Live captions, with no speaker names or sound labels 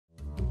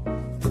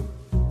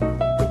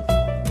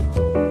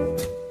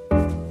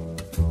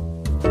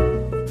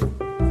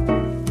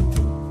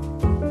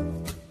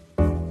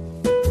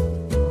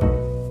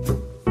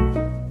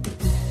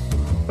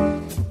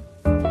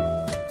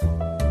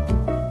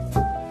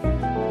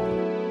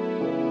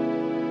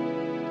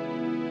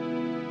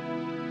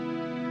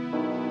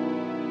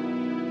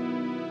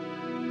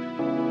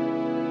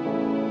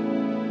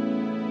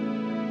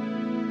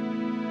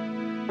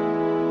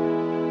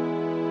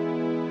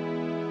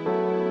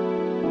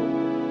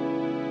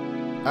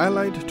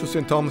Allied to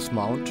St. Thomas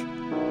Mount,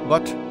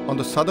 but on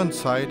the southern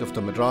side of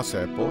the Madras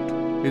airport,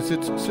 is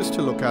its sister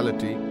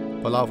locality,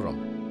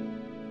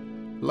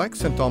 Pallavaram. Like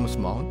St. Thomas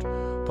Mount,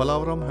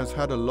 Pallavaram has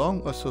had a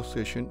long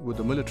association with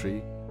the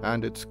military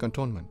and its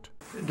cantonment.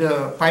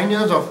 The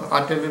pioneers of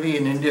artillery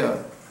in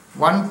India,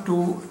 1,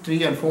 2,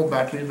 3 and 4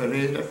 batteries were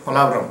raised at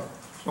Pallavaram.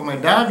 So my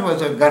dad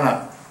was a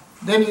gunner.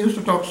 Then he used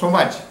to talk so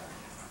much.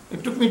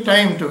 It took me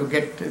time to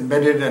get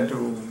embedded and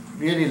to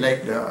really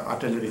like the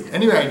artillery.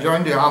 Anyway, I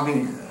joined the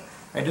army.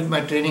 I did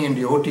my training in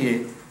the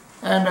OTA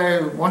and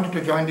I wanted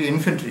to join the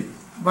infantry.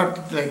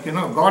 But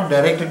God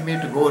directed me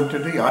to go into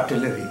the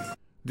artillery.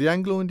 The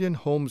Anglo-Indian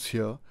homes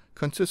here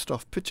consist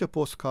of picture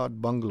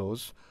postcard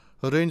bungalows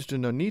arranged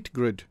in a neat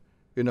grid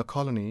in a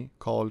colony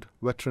called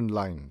veteran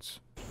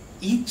lines.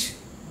 Each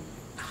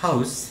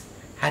house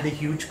had a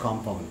huge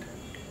compound.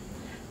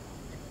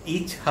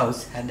 Each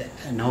house had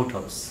an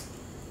outhouse.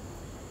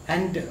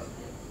 And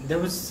there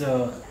was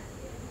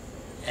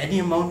any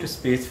amount of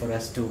space for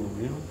us to,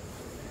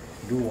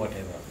 do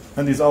whatever.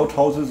 And these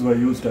outhouses were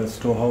used as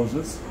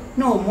storehouses?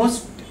 No,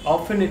 most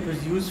often it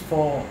was used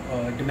for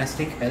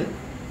domestic help.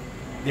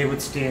 They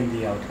would stay in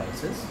the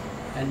outhouses,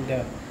 and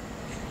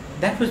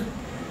that was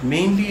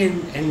mainly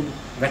in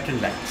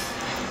veteran lines.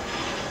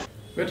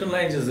 Veteran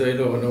lines is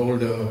an old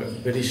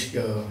British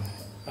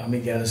army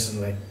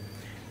garrison line,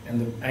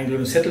 and the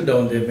Anglo-Indians settled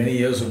down there many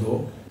years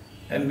ago,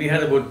 and we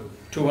had about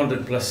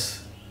 200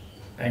 plus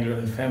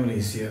Anglo-Indian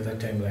families here at that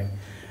time line.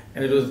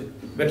 And it was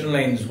veteran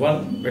lines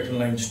 1, veteran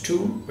lines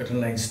 2,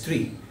 veteran lines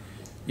 3.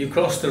 You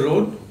cross the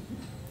road,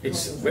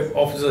 it's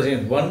officers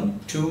in 1,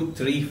 2,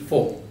 3,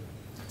 4.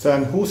 So,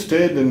 and who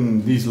stayed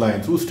in these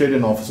lines? Who stayed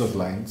in officers'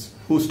 lines?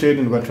 Who stayed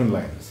in veteran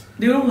lines?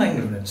 They were all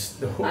Anglo-Indians.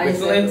 The whole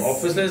veteran lines,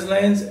 officers'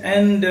 lines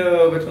and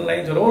veteran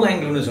lines are all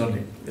Anglo-Indians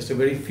only. Just a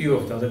very few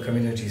of the other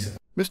communities.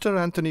 Mr.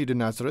 Anthony de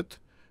Nazareth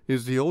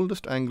is the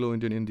oldest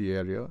Anglo-Indian in the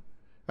area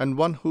and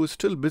one who is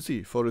still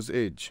busy for his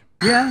age.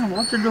 Yeah,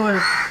 what to do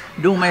is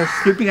do my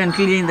sweeping and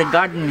cleaning the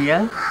garden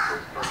here.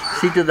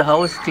 See to the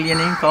house,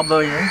 cleaning,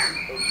 cobble,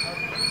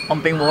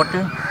 pumping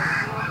water,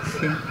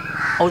 see,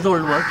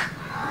 household work.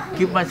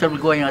 Keep myself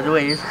going,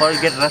 otherwise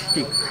I'll get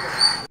rusty.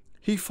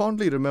 He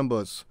fondly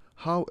remembers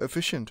how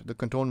efficient the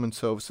cantonment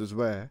services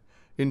were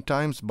in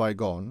times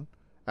bygone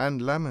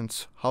and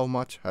laments how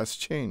much has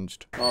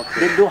changed.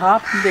 They do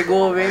half, they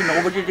go away,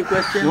 nobody to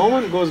question. No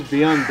one goes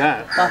beyond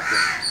that.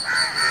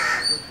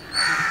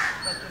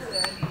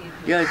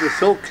 Yeah, it was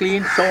so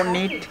clean, so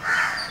neat.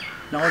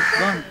 Now it's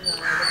gone.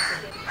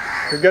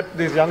 You get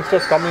these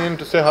youngsters coming in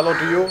to say hello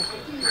to you?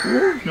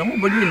 Oh,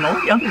 nobody,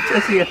 no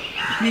youngsters here.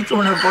 Each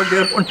one have got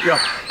their own job.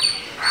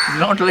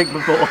 Not like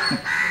before.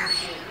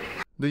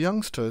 The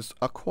youngsters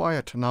are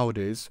quiet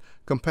nowadays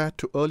compared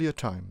to earlier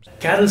times.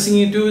 Carol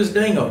singing too is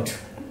dying out.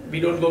 We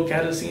don't go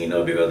carol singing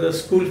now because the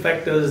school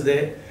factor is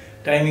there,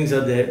 timings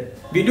are there.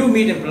 We do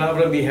meet in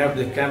Pallavaram, we have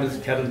the carols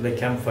by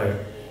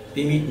campfire.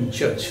 We meet in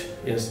church,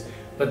 yes.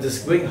 But this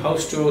going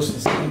house to house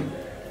and singing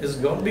is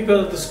gone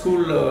because of the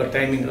school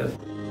timing.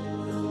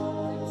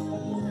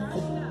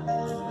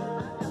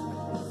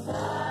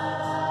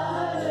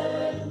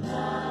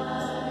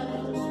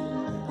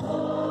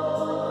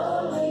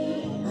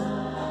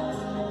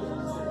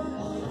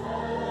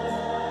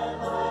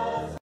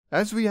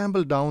 As we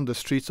amble down the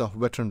streets of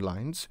veteran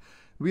lines,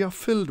 we are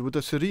filled with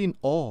a serene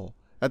awe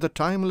at the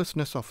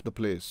timelessness of the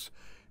place,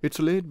 its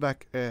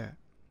laid-back air,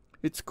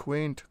 its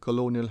quaint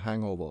colonial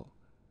hangover.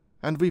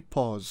 And we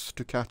pause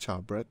to catch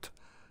our breath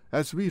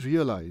as we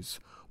realize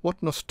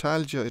what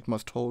nostalgia it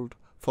must hold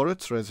for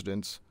its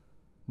residents,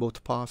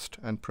 both past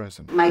and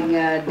present. My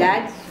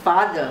dad's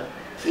father,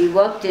 he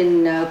worked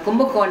in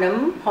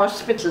Kumbakonam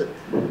Hospital.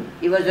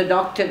 He was a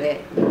doctor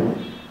there.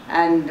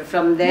 And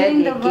from there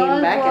they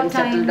came back and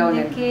settled down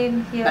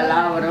in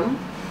Pallavaram.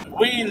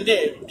 We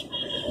lived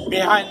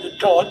behind the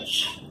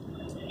torch.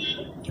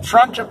 In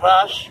front of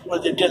us were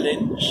the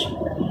Dillons.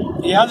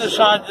 The other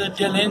side of the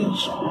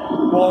Dillons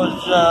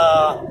was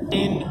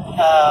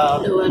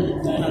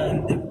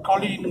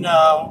Colleen,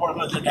 what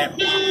was the name?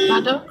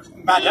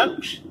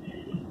 Maddox.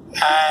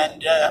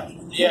 And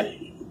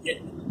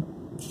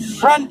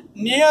front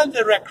near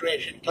the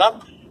recreation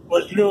club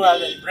was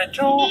Llewellyn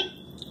Brittle.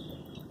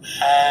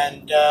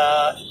 And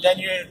then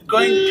you're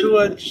going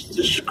towards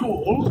the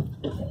school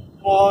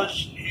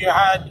you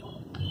had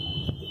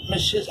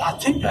Mrs. I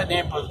think her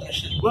name was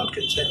Mrs.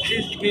 Wilkinson. She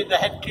used to be the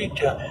head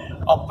teacher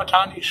of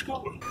Patani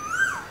School.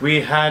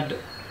 We had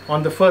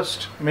on the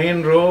first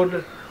main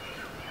road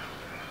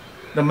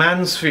the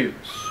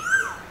Mansfields,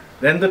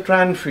 then the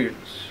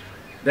Tranfields,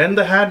 then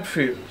the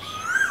Hadfields,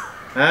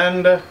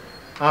 and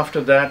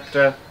after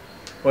that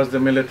was the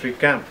military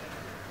camp.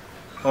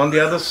 On the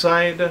other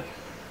side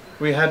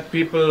we had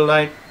people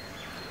like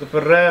the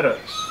Pereiras,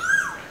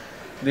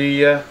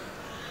 the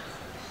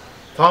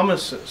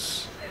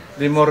Thomases,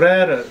 the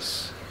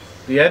Moreras,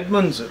 the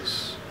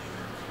Edmundses,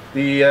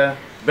 the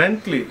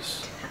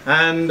Bentleys,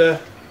 and the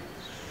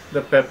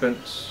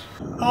Pepins.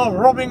 Oh,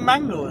 robbing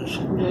mangoes.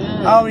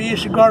 Yeah. How we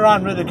used to go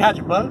around with a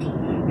catapult,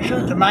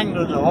 shoot the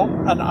mangoes off,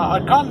 and I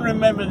can't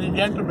remember the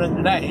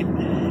gentleman's name,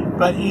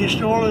 but he used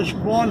to always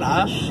warn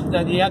us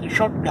that he had a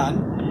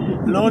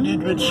shotgun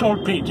loaded with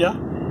saltpeter,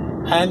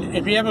 and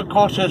if he ever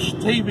caught us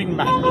thieving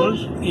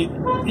mangoes, he'd,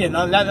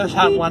 let us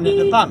have one in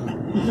the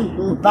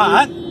bum.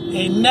 But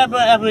he never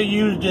ever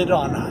used it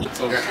on us.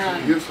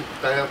 Okay. You used to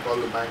tie up all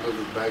the mangoes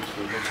with bags.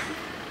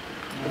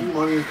 Every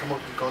morning you come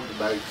up and count the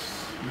bags.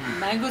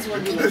 Mangoes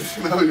won't be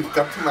Now you've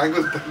cut the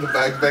mangoes, put the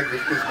bags back,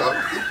 which is not.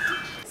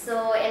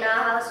 So in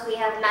our house we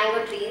have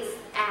mango trees,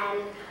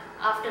 and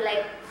after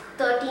like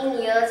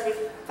 13 years we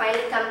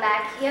finally come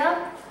back here,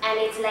 and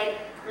it's like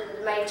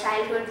my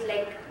childhood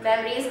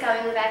memories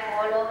coming back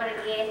all over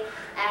again.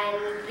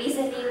 And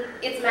recently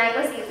it's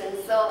mango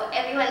season, so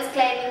everyone's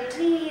climbing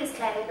trees,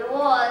 climbing the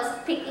walls,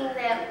 picking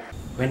them.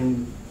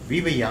 When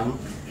we were young,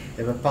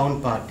 there were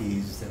pound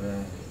parties, there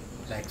were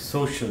like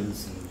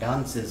socials and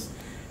dances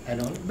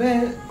and all,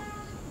 where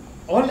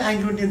all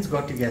Anglo-Indians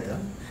got together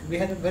and we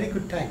had a very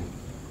good time.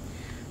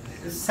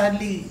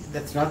 Sadly,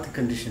 that's not the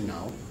condition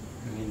now.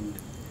 I mean,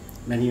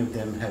 many of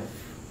them have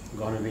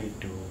gone away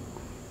to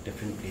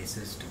different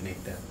places to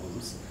make their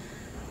homes,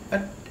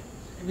 but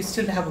we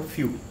still have a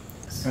few.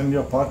 And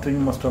your partying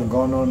must have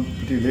gone on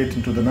pretty late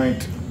into the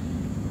night.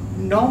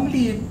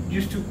 Normally it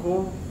used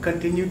to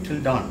continue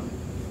till dawn.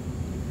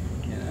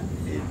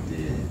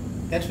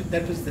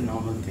 That was the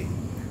normal thing.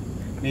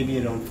 Maybe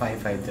around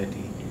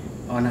 5:30.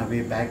 On our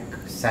way back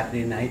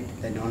Saturday night,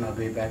 then on our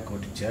way back go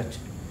to church,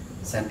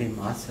 Sunday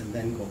mass, and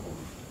then go home.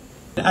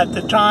 At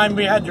the time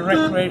we had the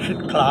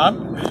recreation club,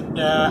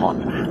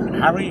 and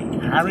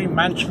Harry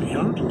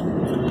Mansfield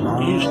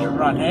used to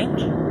run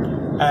it,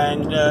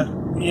 and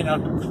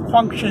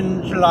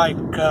functions like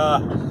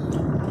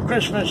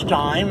Christmas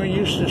time, we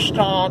used to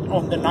start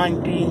on the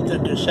 19th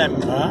of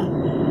December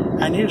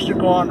and used to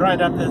go on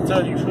right up to the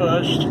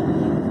 31st,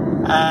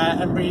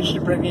 and we used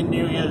to bring in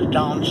New Year's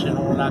dance and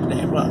all that.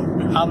 Well,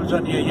 I was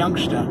only a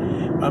youngster,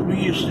 but we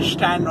used to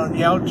stand on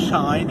the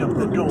outside of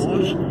the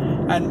doors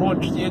and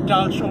watch the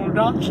adults all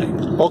dancing.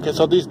 Okay,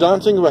 so these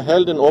dancing were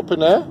held in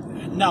open air?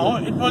 No,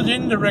 it was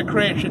in the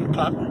recreation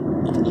club,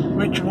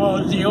 which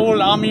was the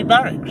old army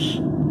barracks.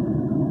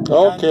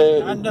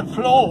 Okay. And the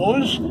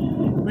floors,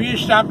 we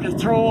used to have to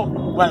throw,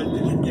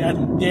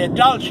 the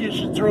adults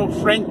used to throw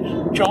French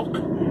chalk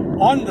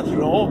on the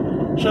floor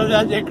so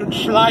that they could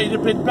slide a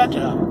bit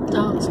better.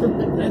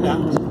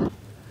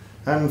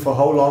 And for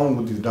how long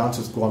would these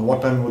dances go on?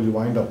 What time will you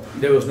wind up?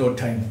 There was no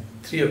time.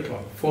 3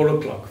 o'clock, 4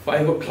 o'clock,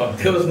 5 o'clock.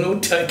 There was no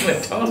time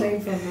at all.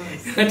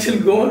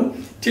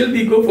 Till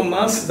we go for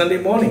mass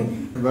Sunday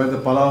morning. Were the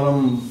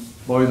Pallavaram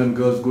boys and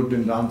girls good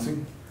in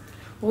dancing?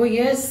 Oh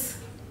yes.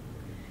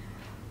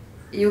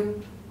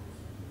 You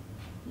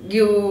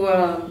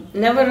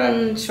never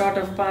run short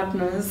of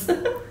partners.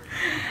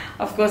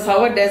 Of course,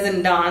 Howard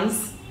doesn't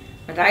dance,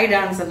 but I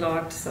dance a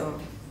lot, so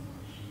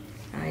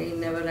I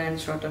never ran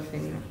short of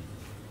anyone.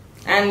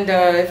 And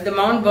if the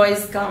Mount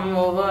boys come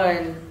over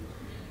and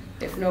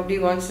if nobody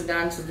wants to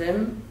dance with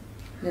them,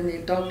 then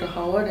they talk to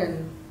Howard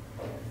and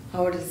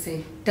Howard will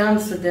say,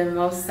 dance with them,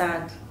 how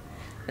sad.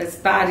 That's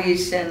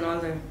Parish and all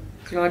the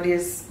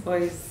Claudius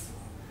boys.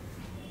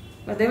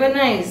 But they were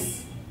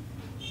nice,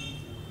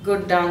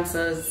 good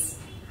dancers.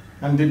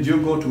 And did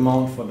you go to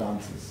Mount for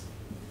dances?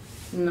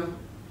 No,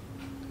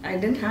 I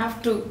didn't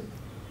have to,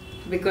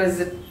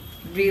 because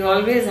we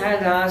always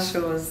had our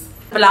shows.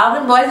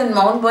 Pallavaram boys and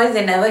Mount boys,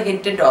 they never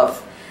hit it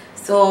off.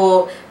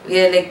 So we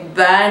are like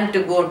banned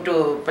to go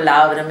to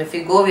Pallavaram. If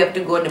we go, we have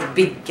to go in a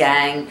big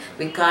gang.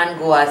 We can't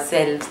go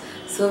ourselves.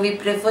 So we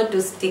prefer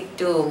to stick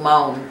to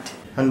Mount.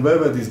 And where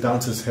were these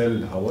dances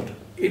held, Howard?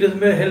 It was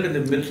held in the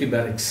military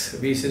barracks.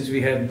 Since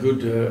we had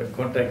good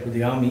contact with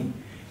the army,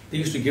 they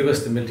used to give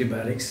us the military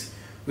barracks.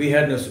 We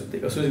had an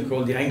association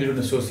called the Anglo-Indian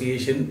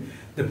Association.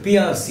 The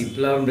PRC,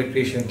 Pallavaram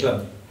Recreation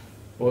Club,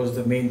 was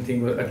the main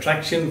thing, was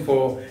attraction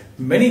for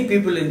many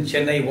people in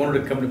Chennai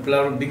wanted to come to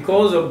Pallavaram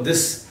because of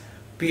this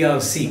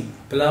PRC,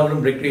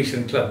 Pallavaram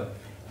Recreation Club.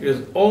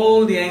 Because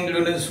all the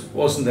Anglo-Indians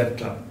was in that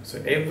club.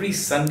 So every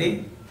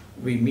Sunday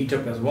we meet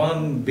up as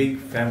one big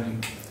family.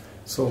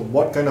 So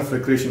what kind of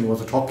recreation?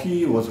 Was it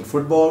hockey? Was it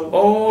football?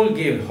 All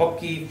games,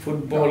 hockey,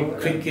 football,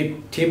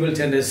 cricket, table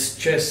tennis,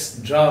 chess,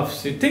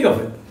 drafts, you think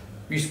of it.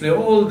 We used to play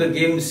all the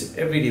games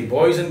every day,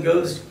 boys and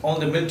girls, on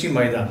the military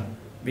Maidan.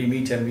 We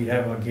meet and we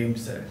have our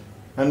games there.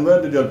 And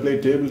where did you all play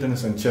table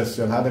tennis and chess?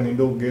 You all had an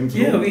indoor games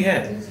room? Yeah, we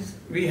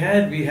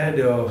had. We had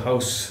a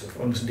house,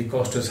 from Mr.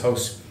 DeCosta's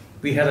house.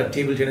 We had a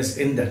table tennis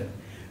in that.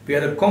 We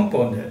had a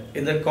compound there.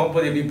 In that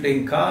compound they'd be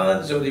playing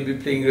cards, or they'd be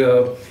playing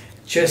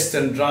chess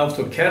and drafts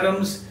or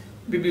caroms.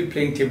 We'd be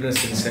playing table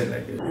tennis inside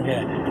like this.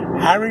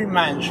 Yeah. Harry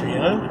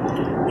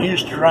Mansfield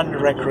used to run the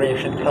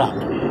recreation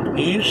club.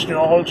 He used to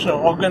also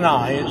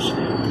organize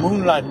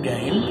moonlight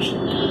games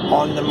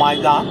on the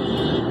Maidan,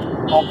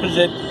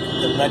 opposite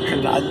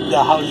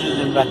the houses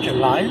in veteran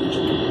lines,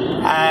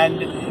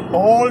 and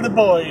all the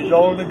boys,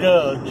 all the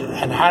girls,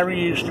 and Harry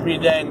used to be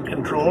there in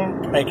control,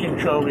 making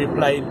sure we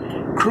played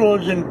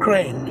crows and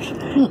cranes.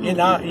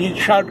 He'd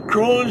shout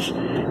crows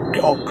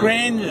or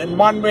cranes, and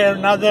one way or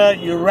another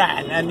you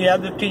ran, and the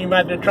other team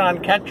had to try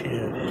and catch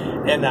you.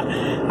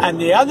 And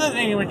the other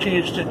thing which he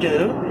used to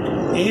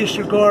do, he used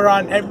to go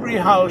around, every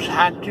house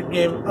had to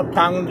give a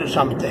pound of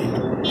something.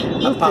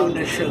 A pound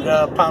of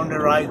sugar, a pound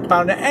of rice, a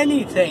pound of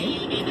anything.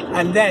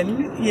 And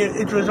then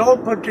it was all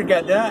put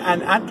together,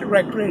 and at the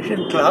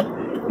recreation club,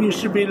 it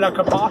used to be like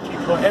a party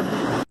for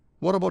everyone.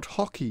 What about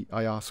hockey?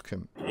 I asked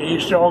him. He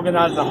used to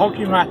organize the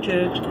hockey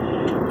matches.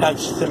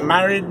 That's the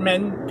married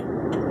men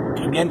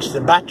against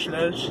the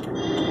bachelors.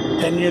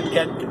 Then you'd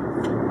get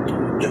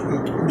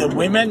the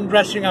women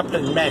dressing up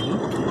as men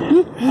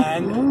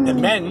and the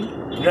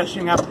men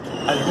dressing up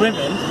as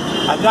women,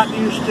 and that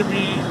used to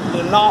be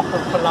the laugh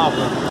of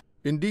Pallavaram.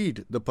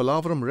 Indeed, the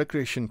Pallavaram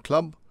Recreation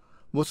Club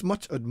was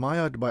much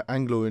admired by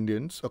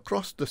Anglo-Indians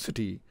across the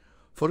city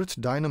for its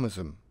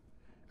dynamism,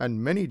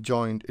 and many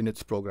joined in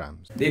its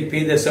programs. They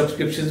pay their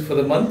subscriptions for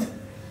the month,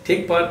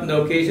 take part in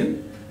the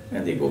occasion,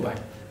 and they go back.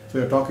 So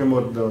you're talking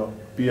about the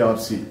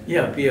PRC?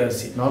 Yeah,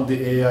 PRC. Not the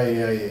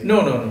AIAIA?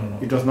 No.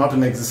 It was not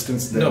in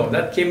existence then? No,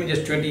 that came in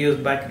just 20 years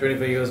back,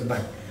 25 years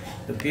back.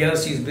 The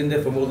PRC has been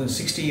there for more than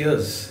 60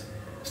 years.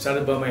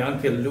 Started by my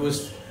uncle,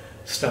 Louis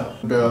Starr.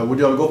 Would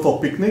you all go for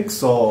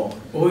picnics or?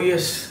 Oh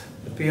yes,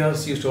 the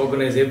PRC used to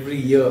organize every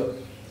year.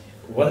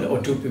 1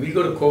 or 2 people. We'll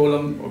go to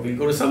Kovalam or we'll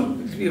go to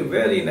some, it would be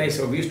very nice.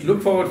 We used to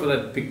look forward for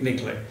that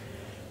picnic.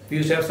 We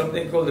used to have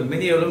something called the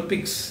Mini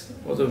Olympics.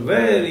 It was a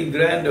very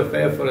grand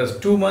affair for us.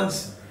 2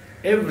 months,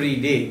 every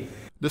day.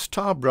 The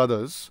Starr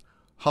brothers,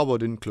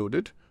 Howard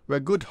included, were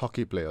good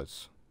hockey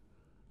players.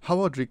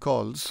 Howard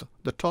recalls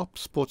the top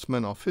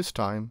sportsmen of his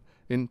time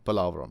in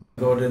Pallavaram.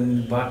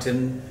 Gordon,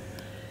 Barton,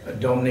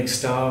 Dominic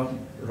Starr,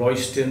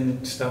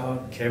 Royston Starr,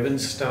 Kevin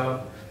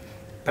Starr,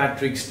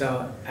 Patrick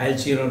Starr,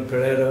 Algernon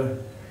Pereira,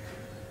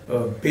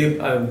 Babe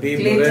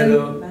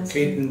Moreno,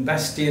 Clayton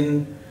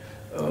Bastian,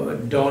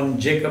 Don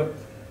Jacob.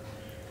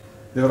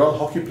 They were all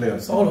hockey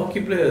players? All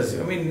hockey players.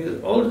 I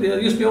mean, there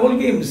used to be all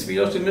games. We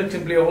used to mix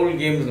and play all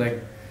games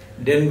like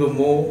Denver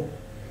Moore,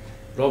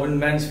 Robin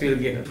Mansfield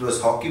game. It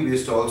was hockey. We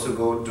used to also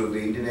go to the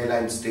Indian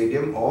Airlines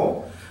Stadium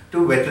or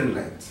to Veteran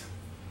Lines.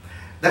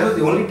 That was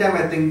the only time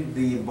I think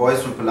the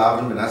boys from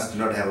Pallavaram and us did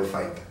not have a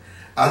fight.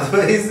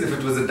 Otherwise, if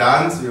it was a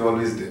dance, we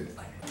always did.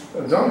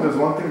 John, there's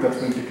one thing that's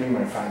been tickling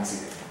my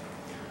fancy.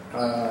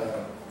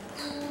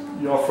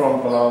 You're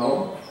from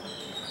Pallavaram,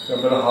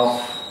 your better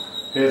half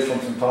hails from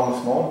St.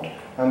 Thomas Mount,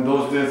 and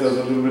those days there's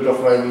a little bit of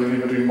rivalry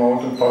between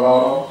Mount and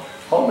Pallavaram.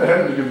 How the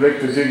hell did you break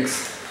the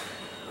jinx?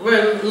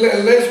 Well,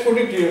 let's put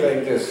it to you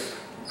like this.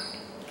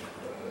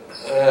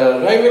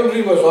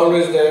 Rivalry was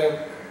always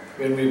there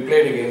when we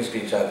played against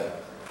each other.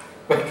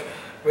 But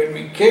when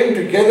we came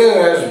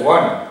together as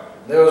one,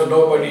 there was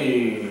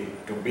nobody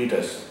to beat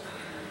us.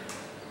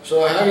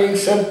 So having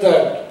said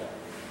that,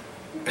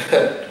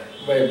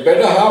 my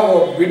better half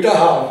or bitter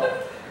half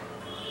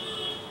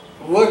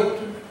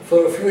worked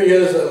for a few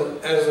years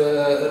as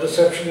a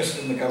receptionist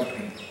in the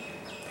company.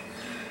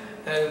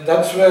 And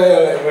that's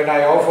where, when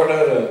I offered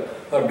her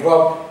a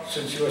drop,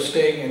 since she was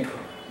staying at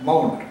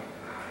Mount,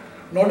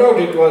 no doubt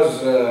it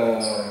was a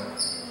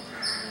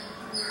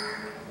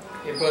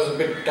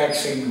bit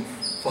taxing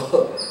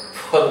for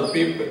the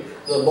people,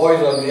 the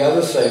boys on the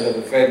other side of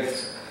the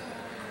fence.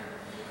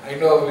 I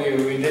know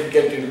we did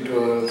get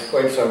into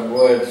quite some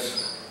words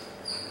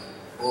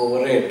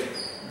over it,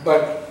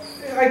 but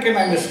I can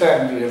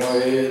understand,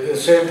 the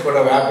same could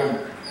have happened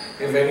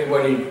if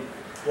anybody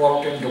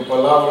walked into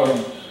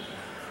Pallavaram.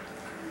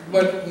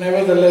 But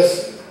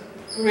nevertheless,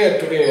 we are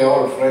today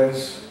all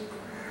friends,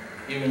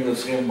 even the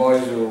same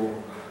boys who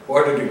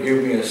wanted to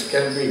give me a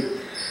skelby,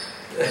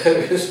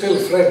 we're still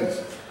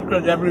friends.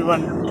 Because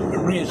everyone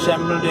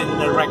reassembled in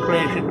the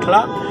recreation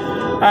club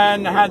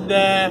and had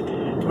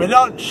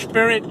without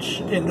spirits,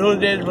 in those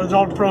days was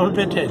all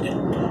prohibited.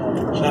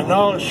 So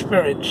no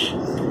spirits.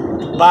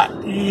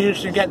 But you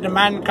used to get the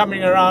man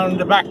coming around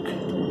the back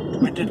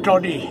with the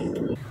toddy.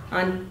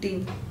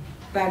 Auntie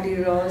Patty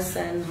Ross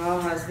and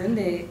her husband,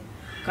 they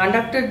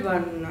conducted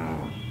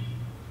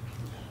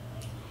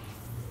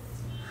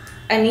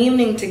an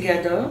evening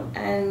together,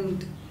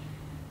 and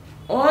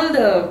all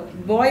the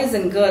boys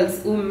and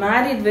girls who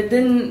married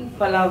within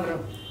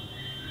Pallavaram,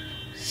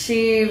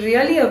 she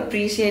really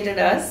appreciated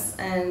us,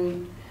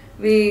 and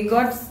we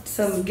got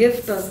some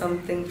gift or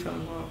something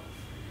from her.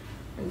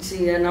 And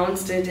she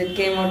announced it. It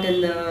came out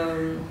in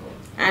the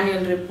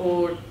annual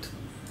report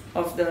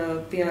of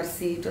the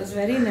PRC. It was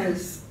very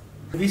nice.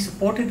 We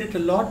supported it a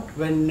lot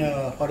when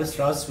Horace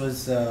Ross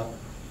was the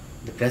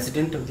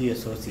president of the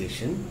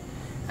association,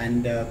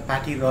 and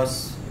Patty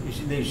Ross,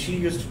 she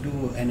used to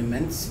do an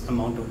immense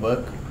amount of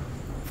work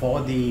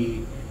for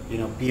the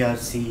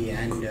PRC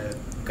and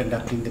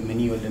conducting the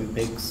mini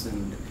Olympics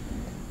and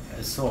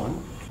so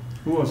on.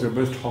 Who was your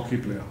best hockey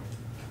player?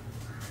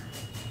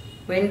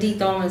 Wendy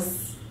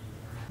Thomas.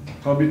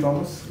 Herbie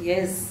Thomas?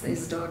 Yes,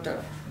 his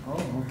daughter. Oh,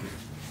 okay.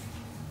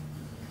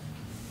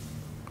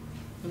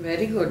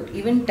 Very good.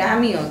 Even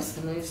Tammy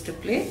also used to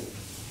play.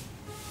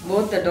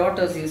 Both the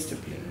daughters used to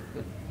play.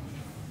 But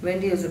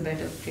Wendy was a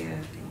better player,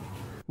 I think.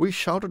 We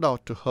shouted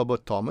out to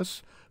Herbert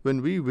Thomas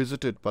when we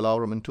visited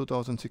Pallavaram in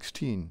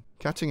 2016.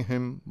 catching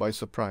him by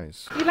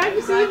surprise. We like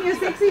to see you in your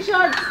sexy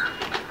shots.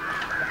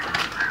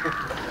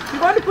 We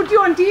want to put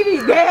you on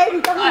TV. There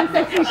you come in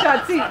sexy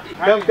shots. See.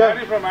 I'm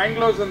from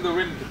Anglos in the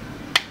wind.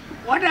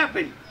 What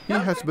happened? He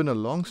has been a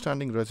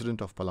long-standing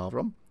resident of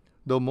Pallavaram,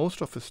 though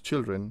most of his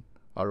children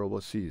are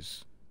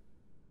overseas.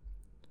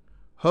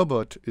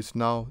 Herbert is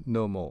now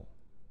no more.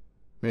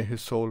 May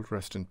his soul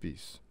rest in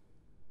peace.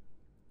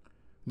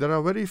 There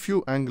are very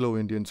few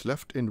Anglo-Indians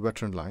left in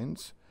veteran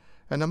lines,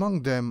 and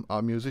among them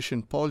are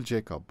musician Paul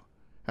Jacob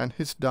and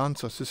his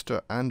dancer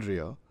sister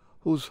Andrea,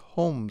 whose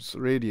homes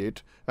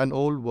radiate an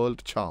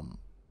old-world charm.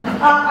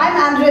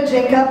 I'm Andrea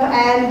Jacob,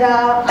 and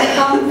I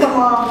come from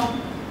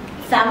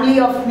a family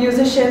of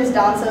musicians,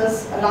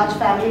 dancers, a large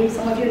family.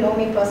 Some of you know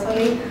me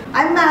personally.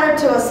 I'm married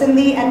to a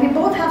Sindhi, and we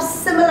both have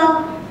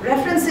similar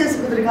references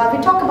with regard.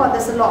 We talk about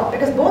this a lot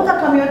because both our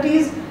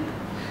communities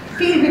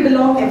feel we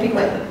belong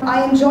everywhere.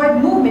 I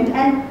enjoyed movement,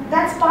 and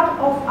that's part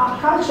of our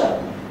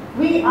culture.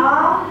 We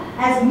are,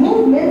 as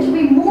movement,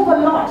 we move a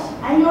lot.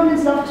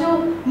 Anglo-Indians love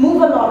to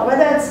move a lot,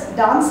 whether it's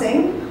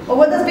dancing or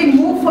whether it's being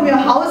moved from your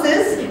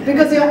houses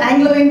because you're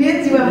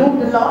Anglo-Indians, you have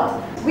moved a lot.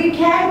 We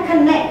can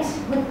connect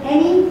with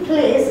any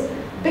place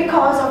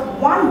because of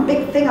one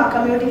big thing our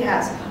community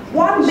has.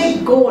 One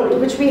big goal,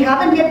 which we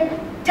haven't yet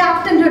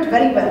tapped into it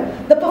very well.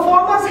 The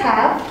performers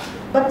have,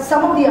 but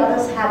some of the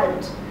others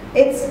haven't.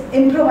 It's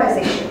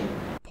improvisation.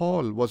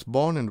 Paul was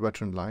born in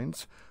veteran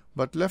lines,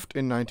 but left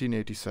in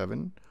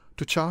 1987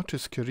 to chart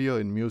his career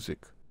in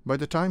music. By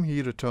the time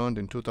he returned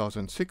in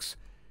 2006,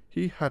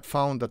 he had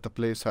found that the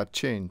place had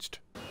changed.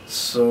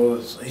 So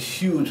it's a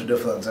huge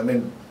difference. I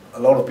mean, a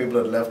lot of people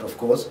had left, of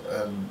course,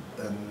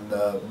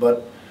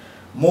 but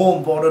more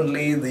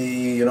importantly,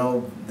 the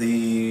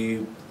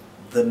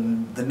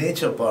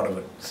nature part of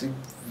it. See,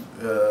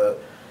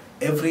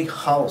 every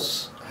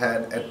house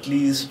had at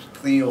least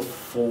 3 or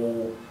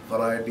 4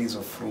 varieties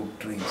of fruit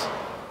trees,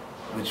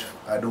 which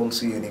I don't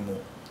see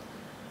anymore.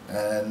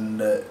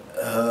 And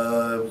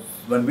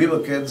when we were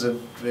kids,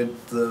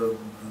 the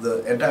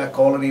entire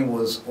colony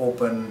was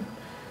open.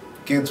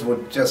 Kids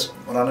would just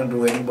run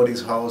into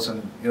anybody's house,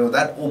 and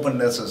that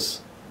openness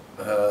is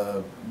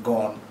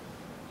gone.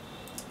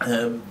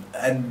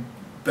 And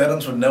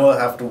parents would never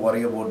have to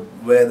worry about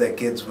where their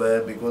kids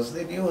were because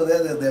they knew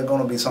they're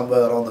going to be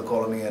somewhere around the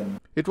colony. And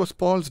it was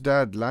Paul's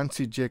dad,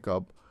 Lancey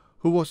Jacob,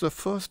 who was the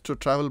first to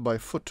travel by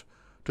foot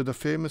to the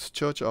famous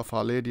Church of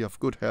Our Lady of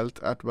Good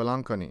Health at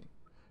Velankani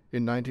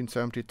in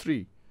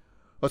 1973,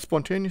 a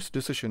spontaneous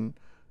decision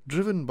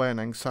driven by an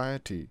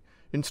anxiety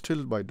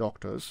instilled by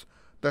doctors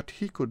that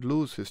he could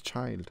lose his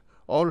child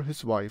or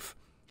his wife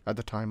at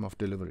the time of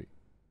delivery.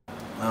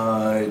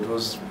 It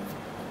was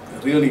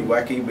really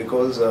wacky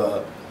because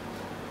at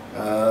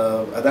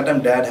that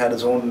time Dad had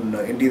his own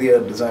interior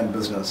design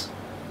business.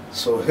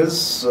 So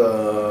his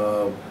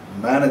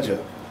manager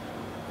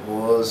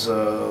was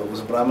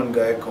a Brahmin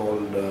guy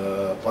called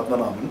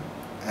Padmanabhan,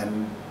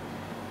 and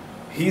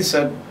he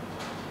said,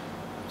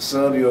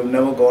 "Sir, you have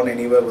never gone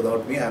anywhere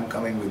without me, I'm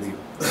coming with you."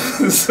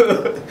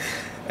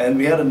 And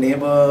we had a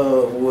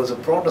neighbor who was a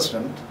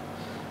Protestant,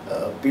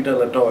 Peter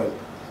Latoil.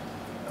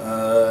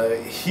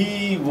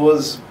 He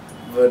was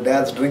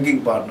Dad's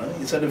drinking partner.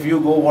 He said, "If you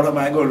go, what am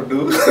I going to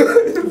do?"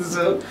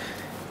 So,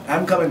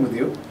 "I'm coming with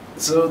you."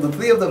 So the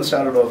 3 of them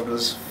started off. It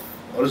was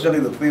originally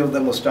the 3 of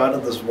them who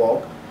started this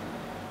walk.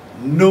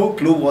 No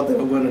clue what they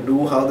were going to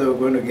do, how they were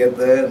going to get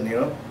there,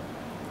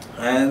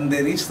 and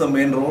they reached the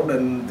main road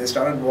and they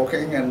started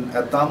walking, and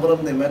at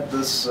Tambaram they met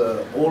this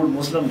old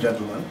Muslim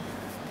gentleman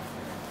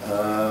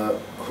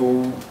who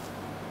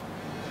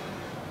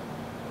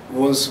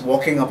was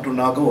walking up to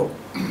Nagaur,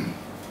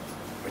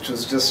 which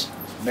was just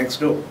next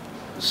door.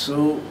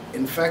 So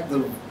in fact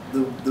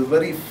the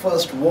very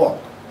first walk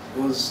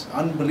was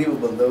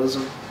unbelievable. There was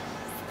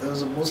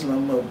a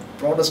Muslim, a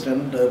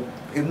Protestant, a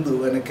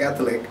Hindu and a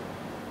Catholic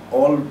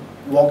all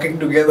walking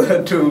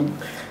together to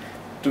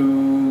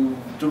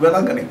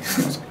Velankani.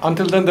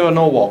 Until then there were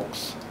no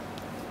walks.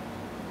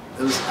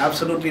 There was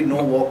absolutely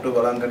no walk to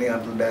Velankani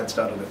until Dad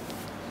started it.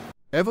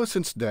 Ever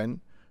since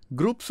then,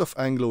 groups of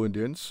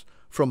Anglo-Indians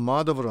from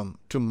Madavaram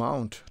to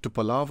Mount to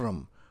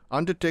Pallavaram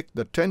undertake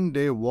the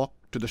 10-day walk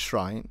to the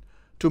shrine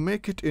to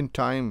make it in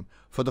time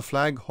for the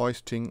flag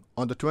hoisting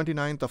on the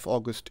 29th of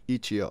August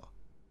each year.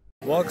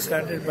 Walk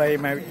started by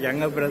my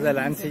younger brother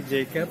Lancey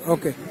Jacob.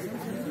 Okay.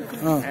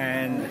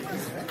 And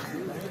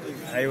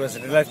I was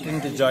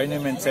reluctant to join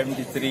him in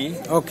 73.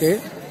 Okay.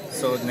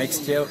 So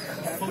next year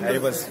I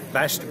was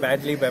bashed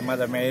badly by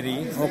Mother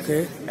Mary.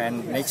 Okay.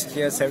 And next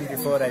year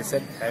 74 I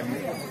said I'm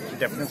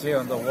definitely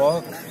on the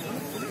walk,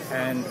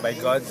 and by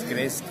God's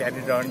grace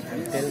carried on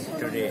until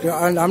today.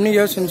 And how many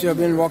years since you have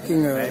been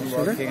walking? I'm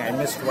walking. I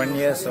missed 1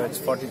 year, so it's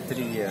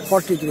 43 years.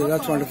 43,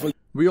 that's wonderful.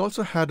 We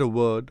also had a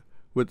word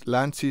with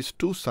Lancey's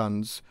 2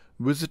 sons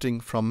visiting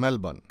from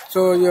Melbourne.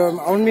 So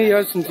how many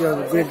years since you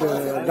have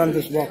done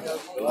this walk?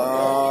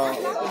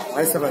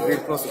 Myself, I've been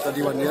close to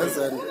 31 years.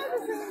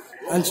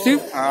 And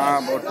Steve?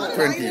 About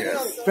 20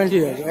 years. 20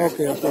 years,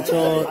 okay.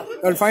 So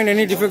you'll find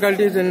any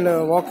difficulties in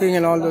walking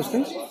and all those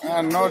things?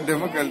 No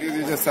difficulties,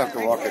 you just have to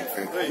walk it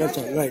faith. That's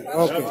all, right,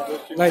 okay.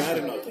 Right.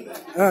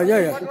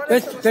 Yeah.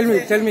 Yes,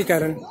 tell me,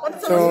 Karen.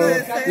 So,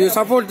 you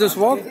support this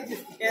walk?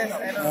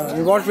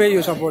 In what way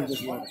you support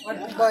this walk?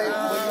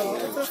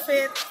 Through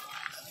faith,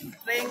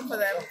 praying for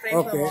them,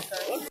 praying for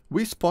walkers.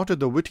 We spotted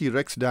the witty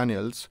Rex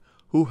Daniels,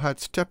 who had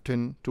stepped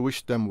in to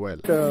wish them well.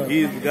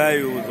 He's the guy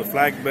who was the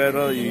flag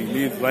bearer. He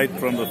leads right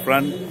from the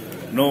front.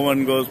 No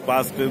one goes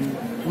past him.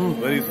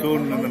 Very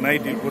soon in the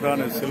night he put on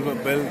his silver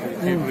bell.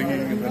 Keep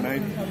ringing in the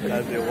night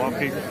as they're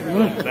walking.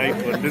 Right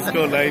for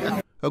disco light.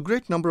 A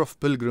great number of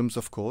pilgrims,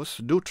 of course,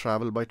 do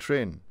travel by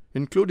train,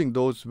 including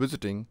those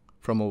visiting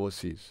from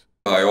overseas.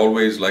 I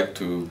always like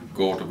to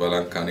go to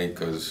Velankani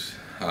because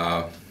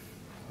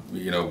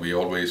we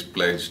always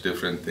pledge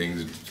different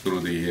things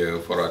through the year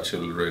for our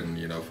children,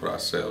 for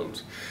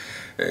ourselves.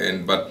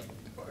 But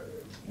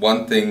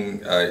one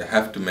thing, I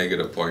have to make it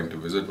a point to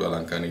visit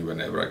Velankani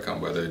whenever I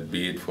come, whether it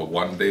be for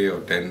 1 day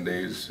or 10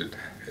 days,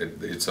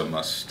 it's a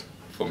must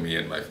for me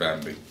and my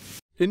family.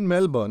 In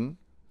Melbourne,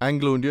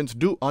 Anglo-Indians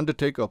do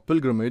undertake a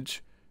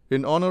pilgrimage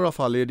in honor of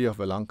Our Lady of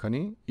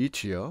Velankani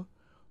each year,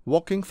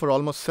 walking for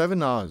almost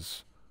 7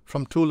 hours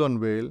from Toulon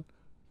Vale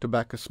to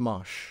Bacchus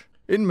Marsh.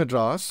 In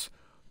Madras,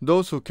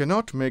 those who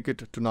cannot make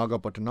it to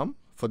Nagapattinam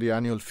for the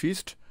annual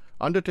feast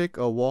undertake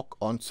a walk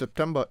on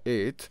September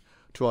 8th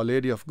to Our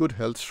Lady of Good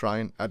Health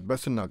Shrine at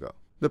Besant Nagar.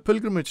 The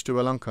pilgrimage to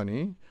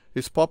Velankani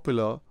is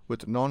popular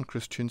with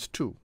non-Christians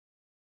too.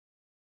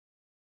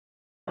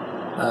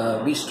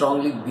 We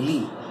strongly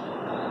believe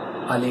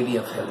Our Lady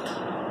of Health,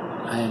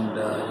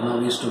 and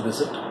we used to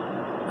visit,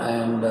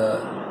 and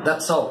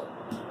that's how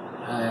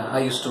I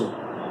used to.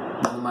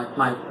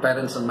 My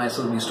parents and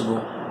myself used to go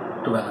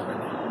to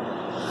Velankani,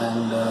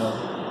 and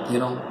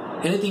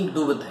anything to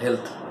do with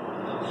health,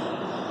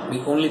 we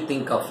only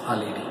think of Our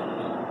Lady.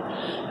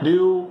 Do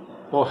you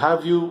or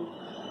have you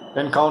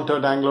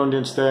encountered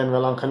Anglo-Indians there in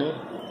Velankani?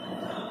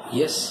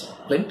 Yes,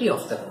 plenty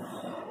of them.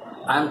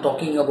 I am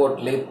talking about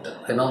late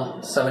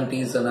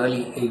 70s and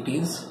early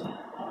 80s.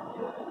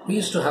 We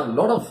used to have a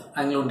lot of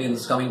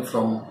Anglo-Indians coming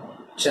from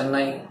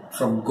Chennai,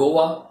 from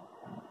Goa.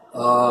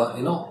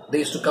 They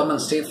used to come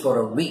and stay for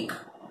a week,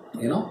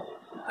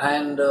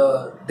 and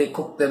they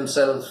cook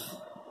themselves.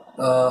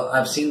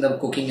 I've seen them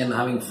cooking and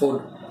having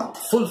food,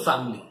 full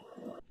family.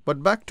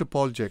 But back to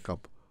Paul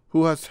Jacob,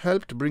 who has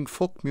helped bring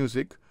folk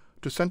music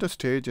to center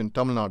stage in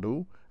Tamil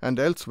Nadu and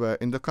elsewhere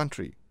in the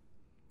country.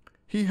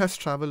 He has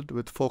travelled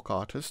with folk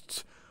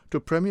artists to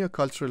premier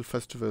cultural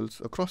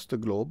festivals across the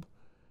globe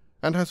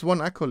and has won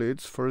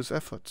accolades for his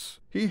efforts.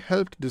 He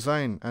helped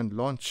design and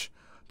launch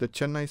the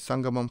Chennai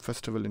Sangamam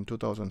Festival in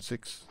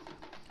 2006,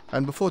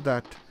 and before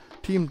that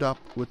teamed up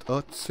with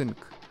Earth Sync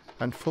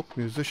and folk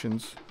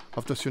musicians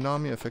of the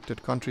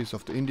tsunami-affected countries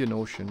of the Indian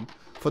Ocean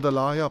for the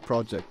Laya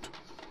project,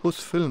 whose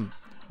film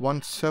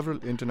won several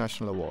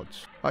international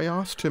awards. I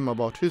asked him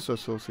about his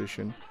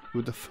association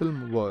with the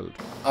film world.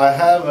 I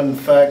have in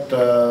fact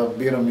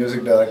been a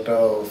music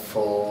director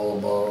for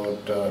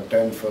about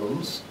 10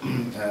 films,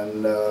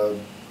 and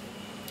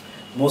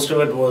most of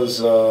it was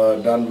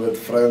done with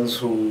friends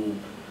who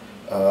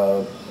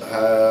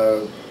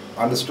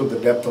understood the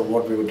depth of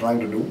what we were trying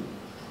to do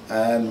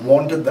and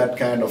wanted that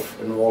kind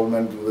of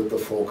involvement with the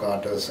folk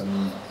artists.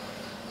 And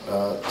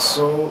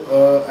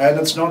and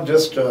it's not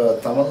just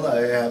Tamil.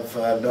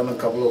 I've done a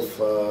couple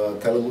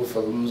of Telugu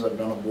films. I've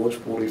done a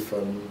Bhojpuri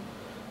film.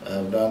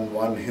 I've done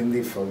one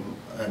Hindi film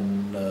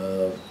and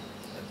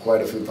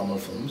quite a few Tamil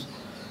films.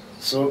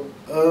 So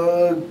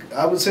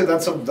I would say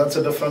that's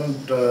a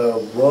different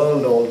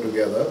world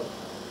altogether.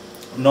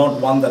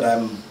 Not one that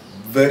I'm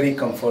very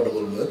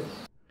comfortable with.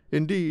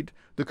 Indeed,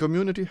 the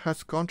community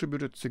has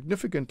contributed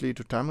significantly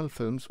to Tamil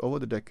films over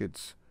the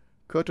decades,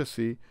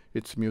 courtesy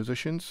its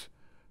musicians,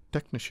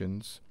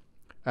 technicians,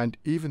 and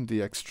even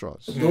the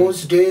extras.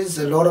 Those days,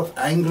 a lot of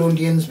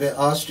Anglo-Indians were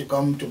asked to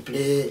come to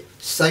play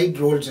side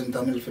roles in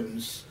Tamil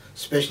films,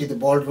 especially the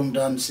ballroom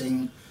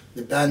dancing,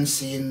 the band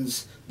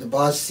scenes, the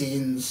bar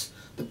scenes,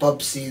 the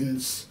pub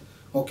scenes,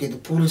 the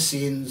pool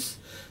scenes.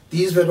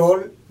 These were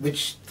all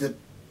which the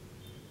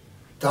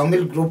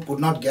Tamil group could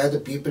not gather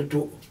people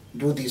to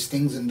do these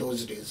things in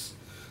those days.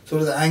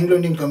 So the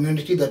Anglo-Indian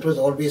community, that was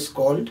always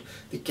called.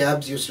 The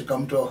cabs used to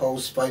come to our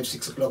house 5,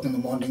 6 o'clock in the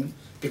morning,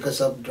 pick us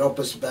up, drop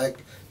us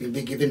back. We'll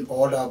be given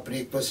all our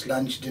breakfast,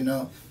 lunch,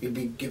 dinner. We'll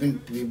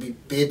be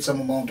paid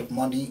some amount of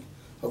money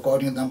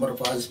according to the number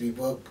of hours we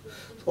work.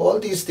 So all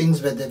these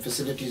things were there,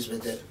 facilities were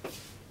there.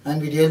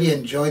 And we really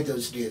enjoyed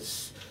those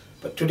days.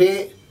 But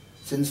today,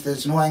 since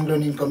there's no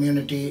Anglo-Indian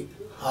community,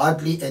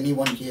 hardly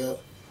anyone here,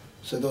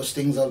 so those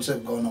things also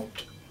have gone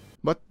out.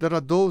 But there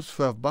are those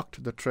who have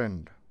bucked the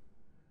trend.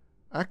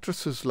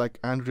 Actresses like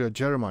Andrea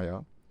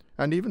Jeremiah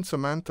and even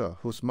Samantha,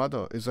 whose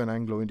mother is an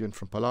Anglo-Indian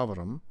from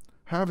Pallavaram,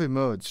 have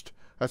emerged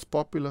as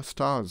popular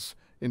stars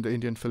in the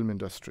Indian film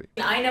industry.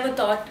 I never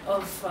thought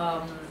of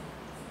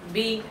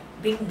being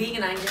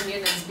an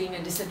Anglo-Indian as being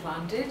a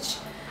disadvantage.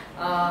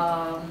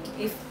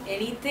 If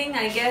anything,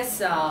 I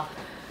guess I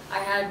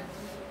had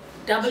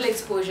double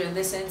exposure in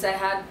the sense I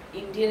had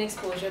Indian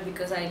exposure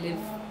because I live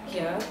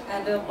here,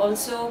 and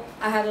also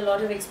I had a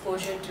lot of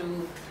exposure to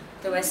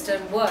the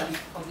Western world,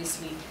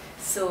 obviously.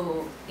 So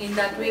in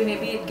that way,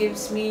 maybe it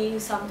gives me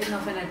something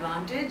of an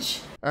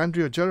advantage.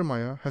 Andrea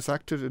Jeremiah has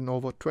acted in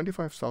over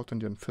 25 South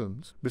Indian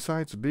films,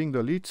 besides being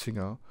the lead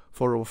singer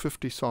for over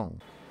 50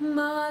 songs.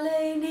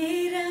 Malai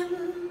neram,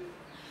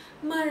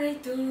 malai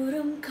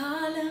thoorum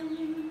kaalam,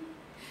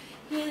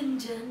 en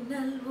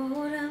jannal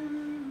oram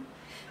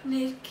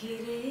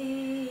nirkire.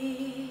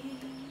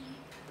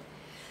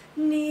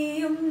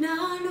 Neeyum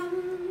naanum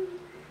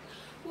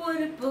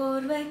oru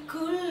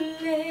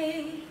porvaikulle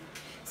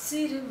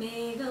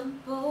sirumegam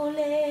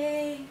pole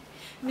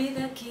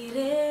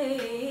midakire.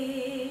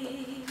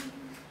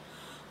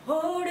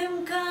 Odum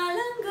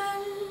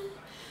kaalangal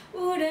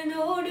udan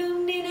odum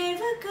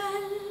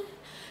ninaivugal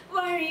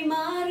vazhi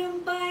maarum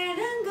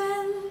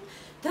payanangal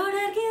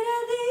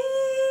thodargirathe.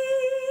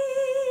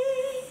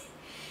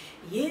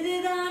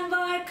 Iduthaan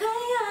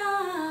vaalkaiya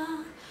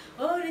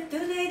oru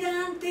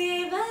thunaidan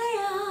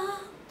thevaiya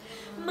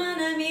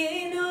manam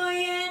eno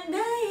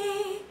ennaye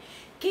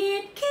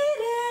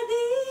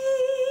ketkirathe.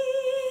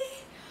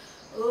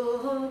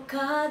 Oh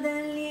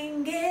kaadal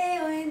inge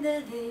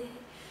oindathu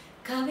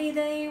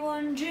கவிதை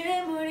ஒன்று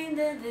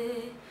முடிந்தது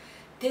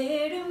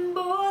தேடும்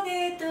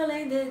போதே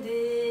தொலைந்தது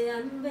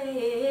அன்பே.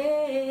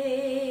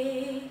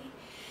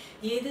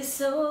 இது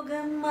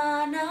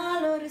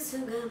சோகமானால் ஒரு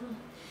சுகம்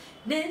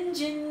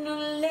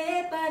நெஞ்சினுள்ளே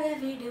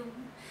பரவிடும்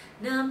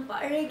நாம்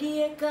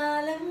பழகிய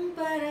காலம்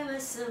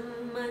பரவசம்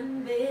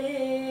அன்பே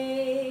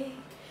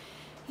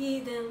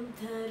இதம்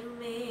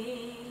தருமே.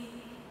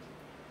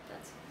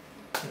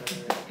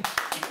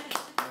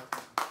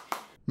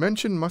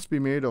 Mention must be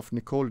made of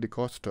Nicole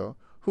DeCosta,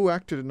 who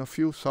acted in a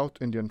few South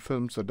Indian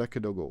films a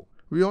decade ago.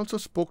 We also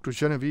spoke to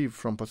Genevieve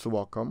from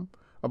Pasuvakam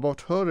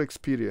about her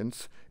experience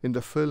in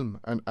the film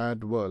and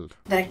ad world.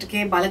 Director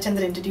K.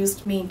 Balachandra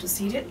introduced me into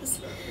serials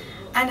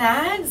and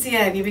ads.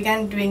 Yeah, we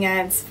began doing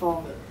ads for,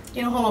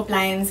 home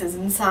appliances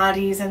and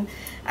saris, and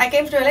I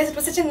came to realize it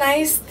was such a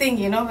nice thing,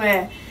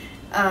 where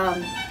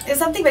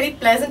it's something very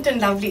pleasant and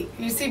lovely.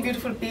 You see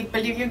beautiful people,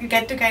 you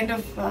get to kind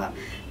of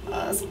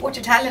support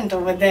your talent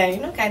over there,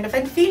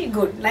 and feel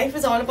good. Life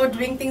is all about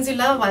doing things you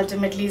love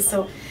ultimately. So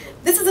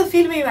this is a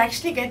field where you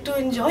actually get to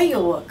enjoy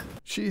your work.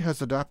 She has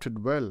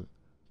adapted well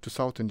to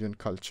South Indian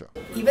culture.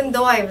 Even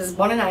though I was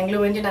born an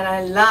Anglo-Indian and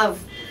I love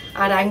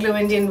our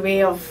Anglo-Indian way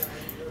of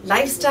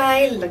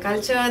lifestyle, the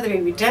culture, the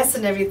way we dress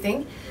and everything,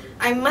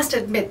 I must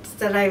admit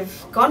that I've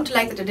gone to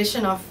like the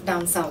tradition of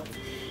down south,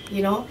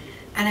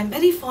 and I'm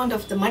very fond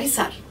of the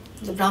Madisar,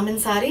 the Brahmin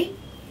sari.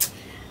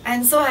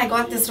 And so I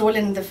got this role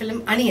in the film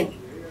Onion,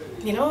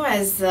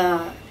 as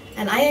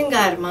an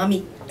Iyengar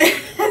Mami,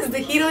 as the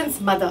heroine's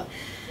mother.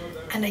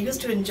 And I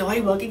used to enjoy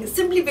working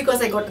simply because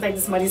I got to like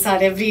this Madisar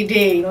every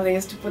day. They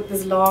used to put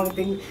this long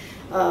thing,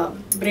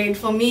 braid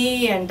for me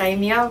and tie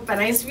me up, and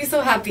I used to be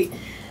so happy.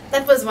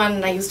 That was one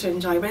I used to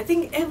enjoy. But I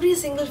think every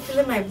single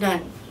film I've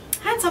done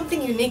had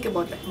something unique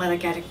about the mother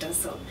character.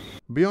 So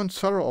Beyond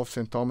Sorrow of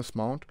St. Thomas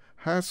Mount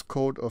has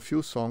scored a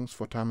few songs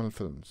for Tamil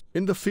films.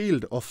 In the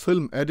field of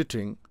film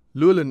editing,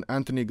 Llewellyn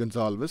Anthony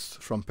Gonsalves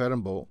from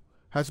Perambo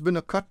has been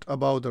a cut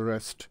above the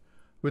rest,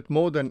 with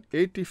more than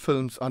 80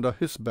 films under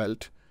his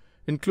belt,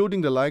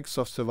 including the likes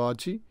of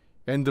Sivaji,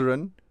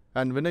 Endiran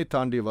and Vinay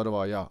Thandi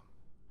Varavaya.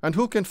 And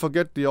who can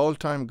forget the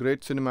all-time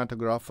great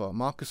cinematographer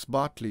Marcus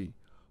Bartley,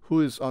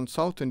 who is on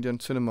South Indian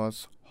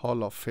cinema's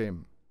Hall of Fame.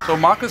 So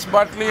Marcus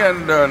Bartley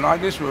and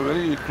Nagesh were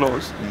very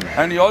close,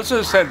 and he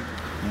also said,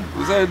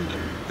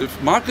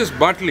 if Marcus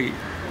Bartley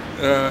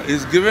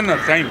is given a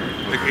time,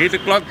 like 8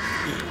 o'clock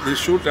the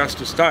shoot has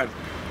to start,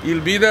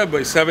 he'll be there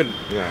by 7.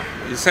 Yeah.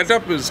 He set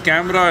up his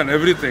camera and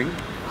everything,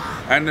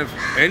 and if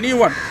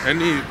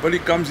anybody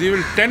comes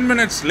even 10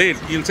 minutes late,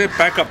 he'll say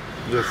pack up.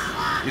 Yes.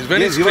 He's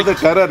very strict. He was the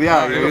terror,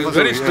 He was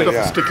very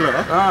strict. Stickler,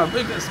 huh?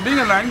 Being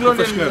an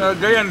Anglo-Indian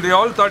guy, and they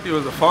all thought he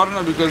was a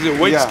foreigner because he's a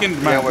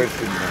white-skinned man. Yeah,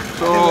 white-skinned man.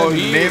 So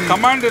he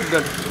commanded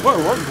that.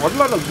 What a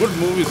lot of good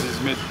movies he's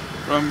made.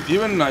 From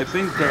even I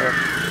think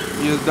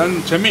he has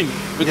done Chemin,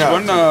 which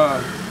won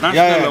a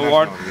national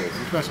award,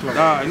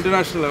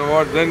 international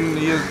award. Then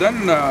he has done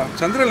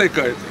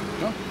Chandralekha, I think.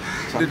 No?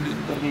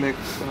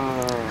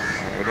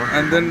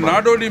 And then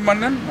Nadodi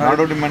Mannan.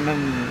 Nadodi Mannan.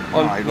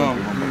 I don't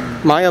remember.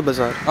 Maya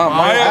Bazaar.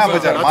 Maya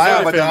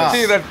Bazaar.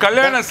 See that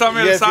Kalyana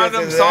Samil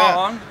Sadam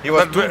song. He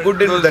was too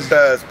good in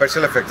that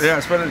special effects. Yeah,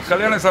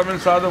 Kalyana Samil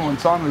Sadam, one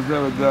song is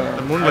there with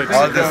the moonlight.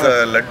 All these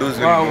laddus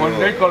will one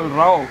guy called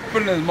Rao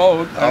opened his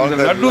mouth and the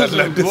laddus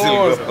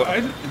will go.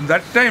 In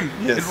that time,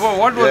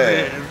 what was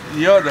the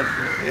year that?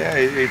 Yeah,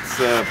 it's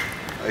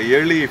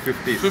early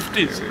 50s.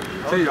 50s.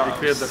 See,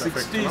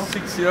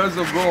 66 years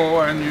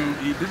ago, and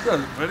he did a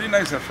very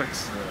nice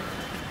effects.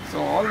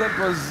 So all that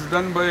was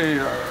done by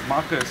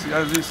Marcus.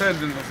 As he said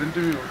in his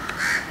interview,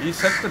 he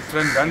set the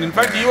trend, and in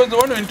fact he was the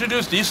one who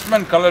introduced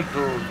Eastman colour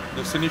to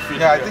the cine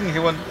field. Yeah, I think he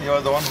was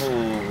the one who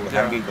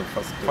handled the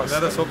first.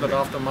 Let us hope that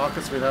after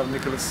Marcus we'll have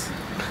Nicholas.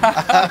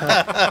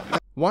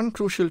 One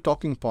crucial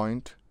talking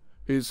point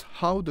is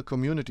how the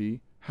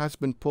community has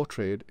been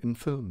portrayed in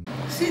film.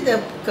 See,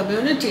 the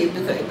community,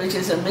 which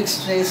is a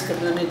mixed race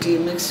community,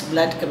 mixed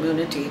blood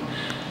community,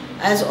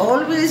 has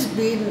always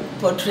been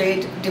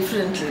portrayed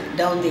differently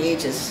down the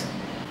ages.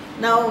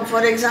 Now,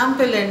 for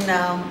example, in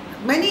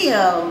many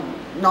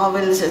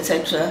novels,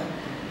 etc.,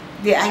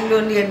 the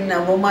Anglo-Indian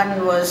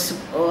woman was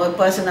a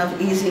person of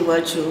easy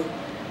virtue,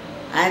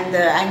 and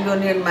the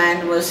Anglo-Indian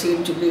man was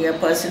seen to be a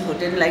person who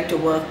didn't like to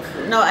work.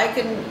 Now, I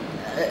can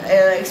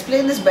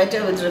explain this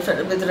better with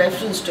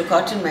reference to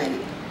Cotton Mary.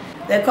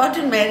 The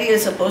Cotton Mary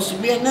is supposed to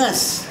be a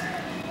nurse.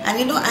 And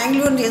you know,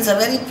 Anglo-Indians are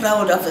very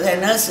proud of their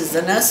nurses.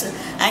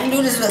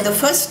 Anglo-Indians were the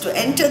first to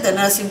enter the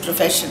nursing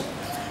profession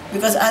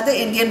because other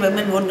Indian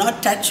women would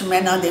not touch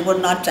men, or they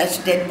would not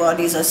touch dead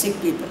bodies or sick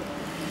people.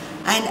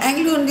 And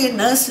Anglo-Indian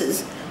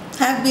nurses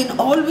have been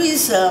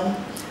always,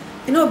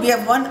 you know, we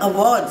have won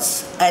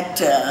awards at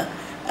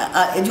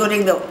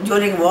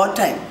during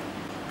wartime.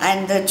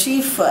 And the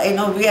chief, you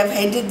know, we have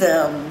headed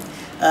the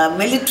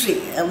military,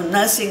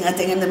 nursing, I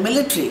think, in the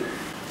military.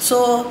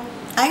 So,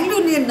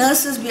 Anglo-Indian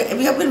nurses,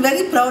 we have been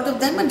very proud of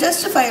them, and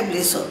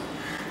justifiably so.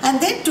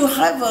 And then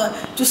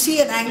to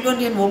see an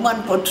Anglo-Indian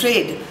woman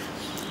portrayed,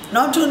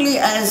 not only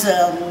as,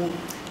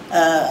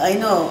 you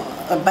know,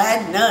 a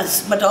bad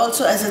nurse, but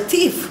also as a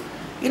thief,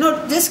 you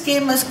know, this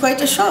came as quite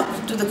a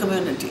shock to the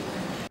community.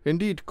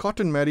 Indeed,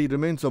 Cotton Mary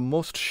remains the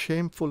most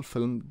shameful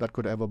film that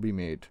could ever be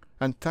made.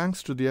 And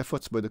thanks to the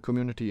efforts by the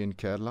community in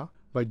Kerala,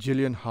 by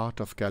Gillian Hart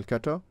of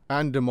Calcutta,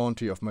 Anne de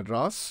Monte of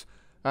Madras,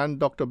 and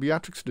Dr.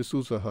 Beatrix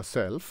D'Souza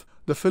herself,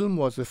 the film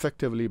was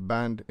effectively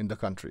banned in the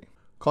country.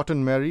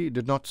 Cotton Mary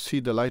did not see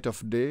the light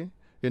of day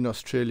in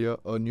Australia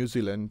or New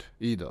Zealand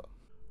either.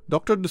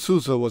 Dr.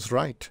 D'Souza was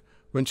right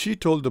when she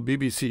told the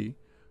BBC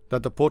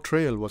that the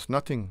portrayal was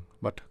nothing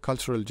but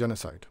cultural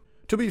genocide.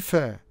 To be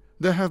fair,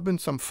 there have been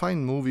some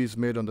fine movies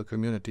made on the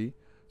community,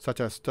 such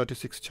as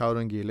 36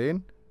 Chowrangi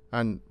Lane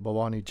and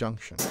Bhavani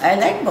Junction. I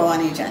like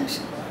Bhavani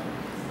Junction.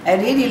 I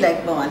really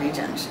like Bhavani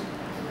Junction.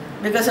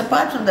 Because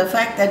apart from the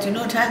fact that, you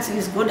know, it has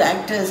these good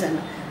actors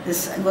and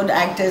this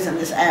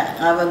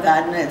Ava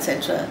Gardner,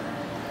 etc.,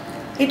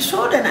 it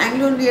showed an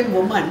Anglo-Indian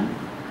woman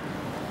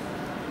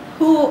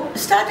who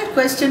started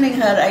questioning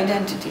her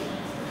identity.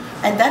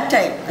 At that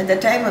time, at the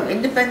time of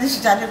independence, she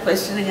started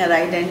questioning her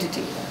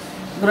identity.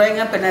 Growing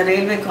up in a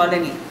railway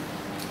colony,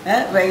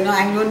 where, you know,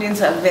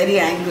 Anglo-Indians are very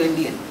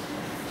Anglo-Indian.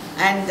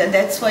 And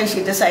that's why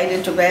she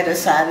decided to wear a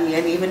sari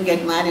and even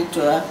get married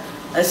to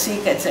a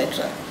Sikh,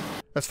 etc.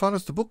 As far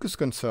as the book is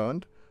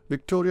concerned,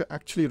 Victoria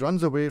actually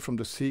runs away from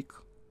the Sikh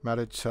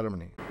marriage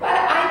ceremony. Well,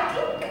 I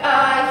think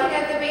you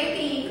know, the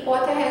way the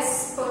author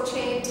has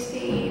portrayed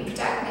the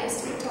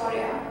protagonist,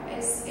 Victoria,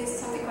 is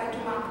something quite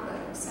remarkable.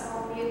 So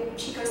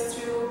she goes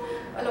through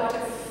a lot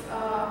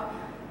of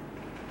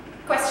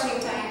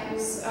questioning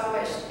times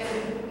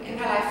in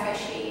her life where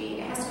she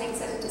has to make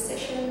certain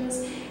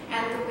decisions,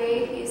 and the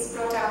way he's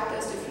brought out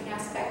those different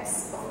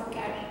aspects of her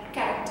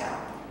character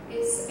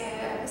is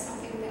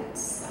something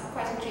that's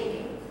quite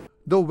intriguing.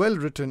 Though well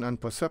written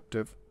and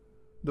perceptive,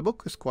 the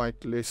book is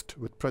quite laced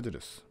with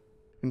prejudice.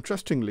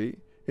 Interestingly,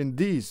 in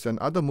these and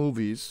other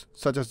movies,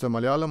 such as the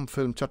Malayalam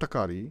film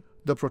Chattakari,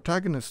 the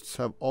protagonists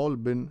have all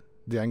been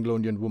the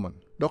Anglo-Indian woman.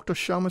 Dr.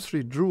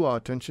 Syamasri drew our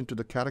attention to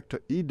the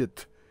character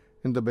Edith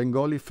in the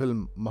Bengali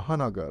film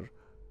Mahanagar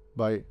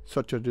by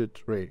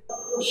Satyajit Ray.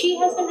 She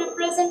has been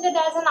represented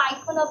as an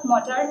icon of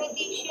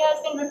modernity. She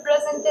has been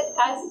represented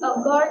as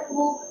a girl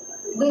who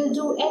will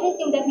do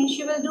anything. That means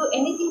she will do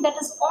anything that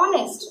is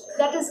honest,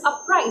 that is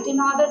upright, in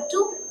order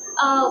to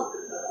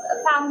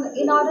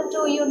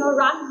you know,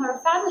 run her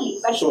family.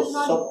 But so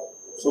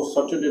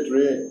Satyajit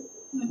Ray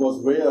was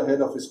way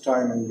ahead of his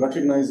time in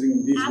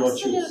recognizing these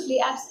virtues. Absolutely.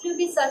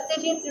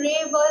 Satyajit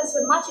Ray was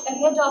much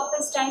ahead of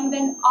his time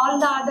when all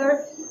the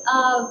other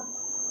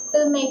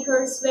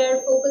filmmakers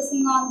were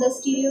focusing on the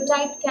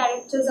stereotyped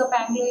characters of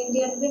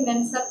Anglo-Indian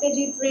women.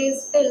 Satyajit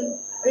Ray's film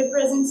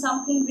represents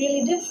something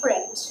really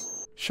different.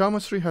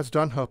 Syamasri has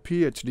done her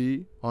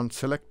PhD on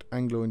select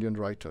Anglo-Indian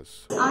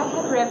writers. I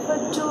have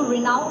referred to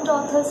renowned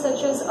authors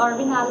such as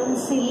Irvin Allen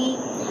Seeley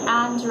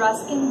and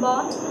Ruskin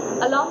Bond.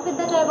 Along with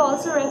that, I have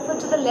also referred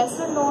to the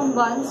lesser-known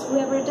ones who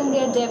have written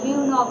their debut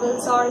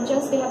novels, or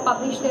just they have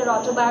published their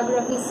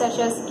autobiographies, such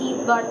as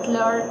Keith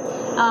Butler,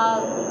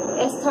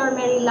 Esther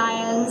Mary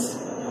Lyons,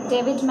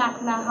 David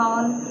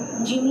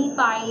McMahon, Jimmy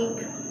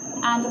Pike,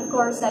 and of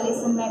course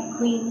Alison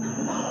McQueen.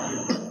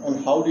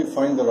 And how do you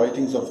find the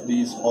writings of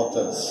these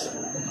authors?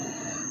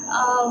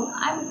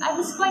 I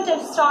was quite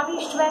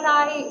astonished when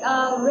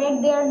I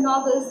read their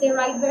novels. They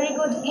write very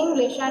good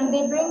English, and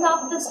they bring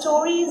up the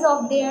stories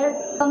of their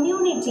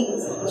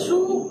communities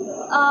through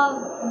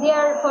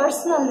their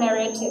personal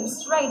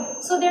narratives,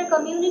 right? So their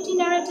community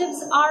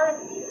narratives are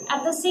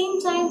at the same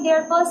time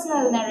their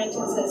personal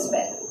narratives as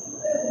well.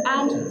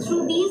 And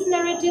through these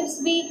narratives,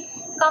 we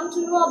come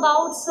to know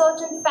about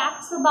certain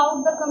facts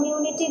about the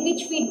community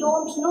which we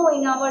don't know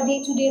in our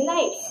day-to-day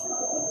life.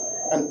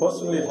 And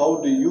personally, how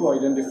do you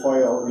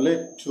identify or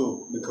relate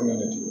to the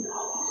community?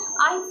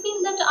 I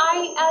feel that I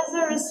as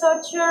a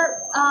researcher,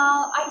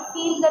 I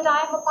feel that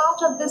I am a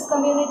part of this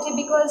community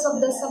because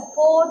of the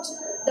support,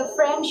 the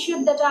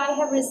friendship that I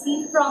have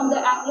received from the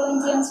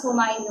Anglo-Indians whom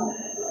I know.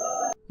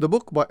 The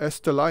book by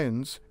Esther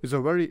Lyons is a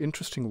very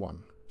interesting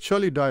one.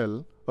 Shirley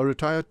Dial, a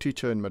retired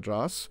teacher in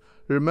Madras,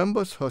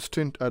 remembers her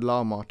stint at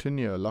La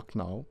Martiniere,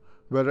 Lucknow,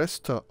 where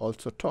Esther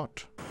also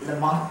taught. La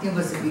Martiniere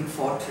was a big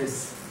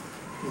fortress.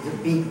 It was a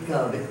big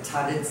with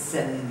turrets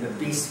and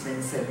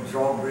basements and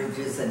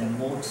drawbridges and a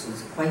moat. It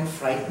was quite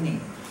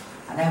frightening.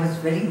 And I was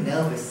very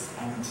nervous,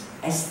 and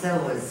Esther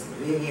was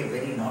really a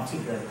very naughty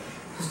girl.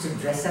 She used to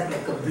dress up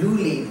like a blue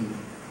lady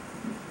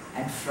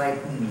and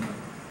frighten me.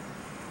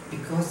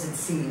 Because it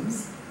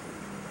seems,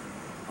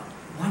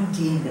 one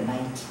day in the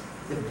night,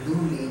 the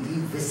blue lady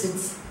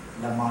visits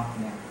La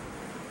Martiniere.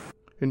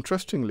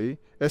 Interestingly,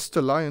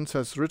 Esther Lyons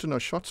has written a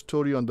short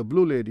story on the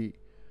Blue Lady,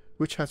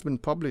 which has been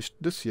published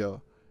this year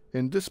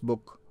in this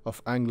book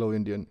of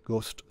Anglo-Indian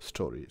ghost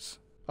stories.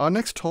 Our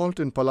next halt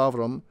in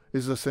Pallavaram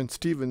is the St.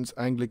 Stephen's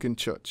Anglican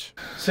Church.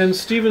 St.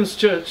 Stephen's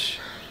Church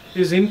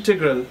is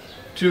integral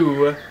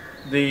to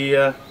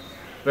the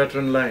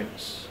veteran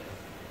lines.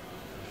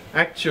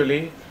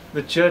 Actually,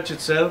 the church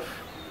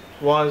itself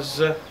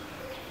was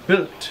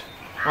built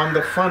on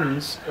the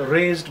funds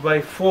raised by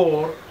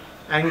 4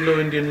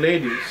 Anglo-Indian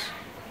ladies,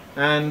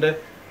 and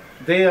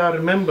they are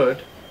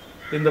remembered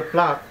in the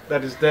plaque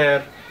that is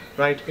there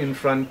right in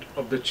front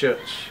of the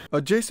church.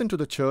 Adjacent to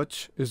the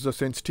church is the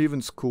St.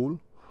 Stephen's School,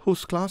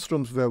 whose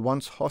classrooms were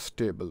once horse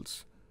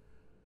stables.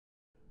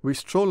 We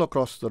stroll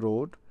across the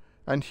road,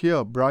 and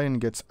here Brian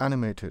gets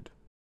animated.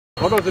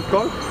 What was it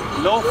called?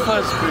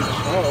 Loafers Bridge.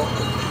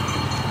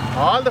 Oh.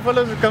 All the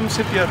fellows will come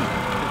sit here,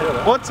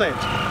 both sides.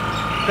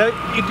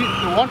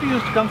 Water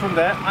used to come from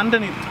there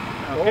underneath.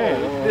 Okay.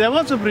 Oh. There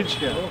was a bridge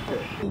here.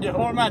 Okay. The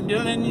old man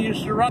Dylan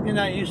used to run,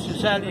 used to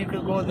sell. You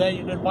could go there,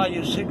 you could buy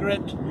your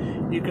cigarette,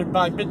 you could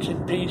buy bits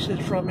and pieces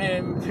from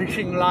him,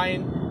 fishing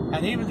line,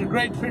 and he was a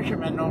great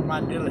fisherman, old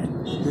man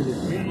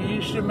Dylan. He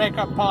used to make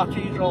up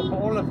parties of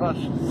all of us,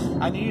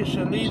 and he used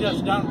to lead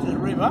us down to the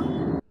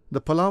river.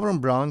 The Pallavaram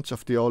branch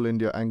of the All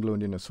India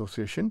Anglo-Indian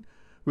Association,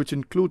 which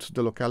includes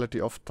the locality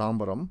of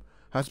Tambaram,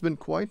 has been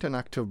quite an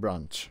active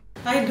branch.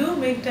 I do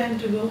make time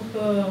to go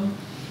for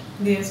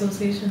the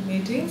association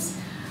meetings.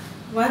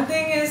 One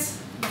thing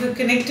is the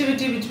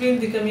connectivity between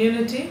the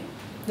community.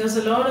 There's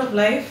a lot of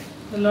life,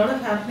 a lot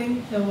of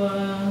happening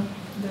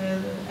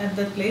at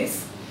that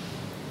place.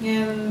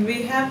 And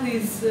we have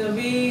these,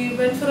 we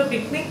went for a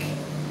picnic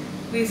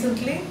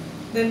recently.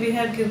 Then we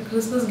had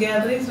Christmas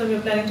gatherings, so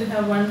we're planning to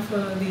have one for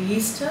the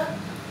Easter.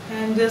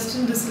 And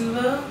Justin De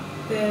Silva,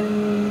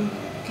 then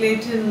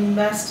Clayton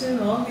Baston,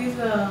 all these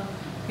are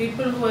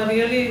people who are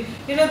really,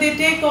 they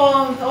take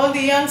all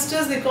the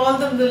youngsters, they call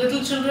them the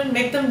little children,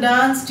 make them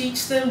dance,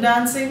 teach them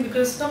dancing,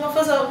 because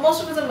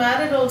most of us are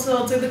married also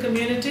outside the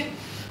community.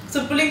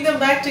 So pulling them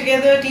back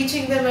together,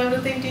 teaching them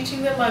everything,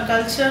 teaching them our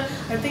culture,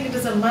 I think it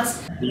is a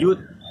must. The youth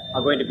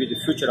are going to be the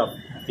future of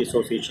the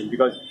association,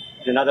 because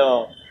in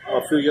a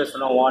few years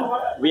from now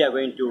on,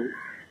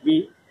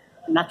 we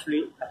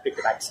naturally have picked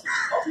the vaccine.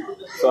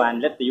 So,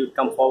 and let the youth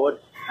come forward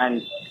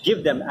and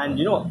give them and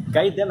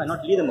guide them and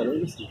not leave them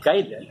alone,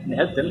 guide them and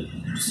help them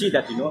to see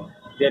that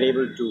they are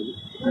able to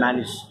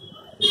manage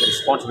the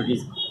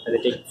responsibilities that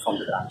they take from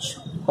the branch.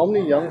 How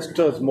many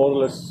youngsters more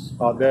or less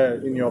are there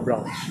in your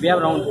branch? We have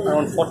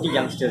around 40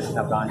 youngsters in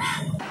our branch.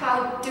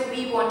 How do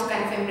we want to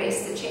kind of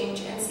embrace the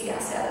change and see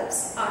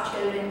ourselves, our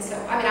children? So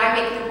I mean, I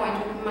make it a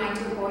point with my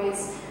 2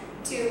 boys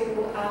to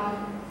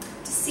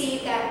see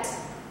that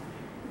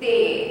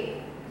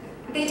they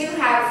do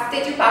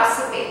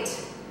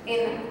participate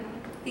in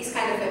these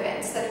kind of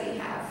events that we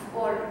have,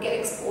 or get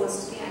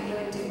exposed to the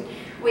Anglo-Indian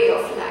way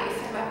of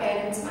life. And my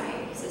parents,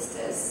 my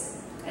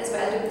sisters as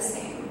well do the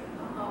same.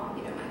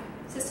 My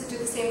sisters do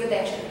the same with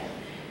their children.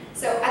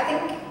 So I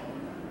think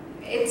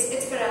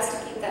it's for us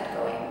to keep that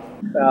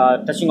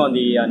going. Touching on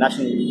the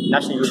National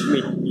Youth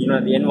Meet,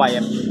 the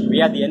NYM. We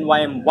had the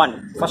NYM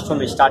 1, first one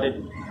we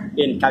started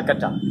in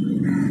Calcutta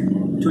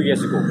 2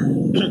 years ago.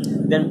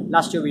 Then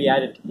last year we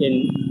had it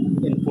in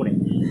Pune.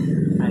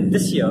 And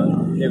this year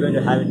we're going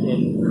to have it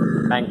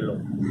in Bangalore.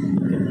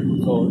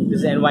 Okay. So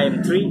this is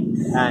NYM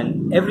 3,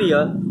 and every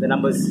year the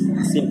numbers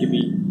seem to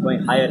be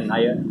going higher and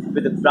higher,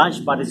 with the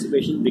branch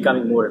participation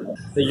becoming more and more.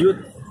 The youth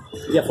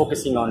we are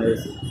focusing on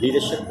is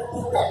leadership,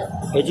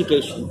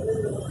 education,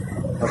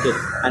 okay,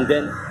 and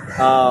then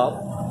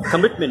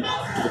commitment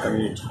to the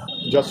community.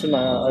 Justin,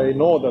 I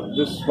know that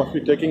this must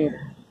be taking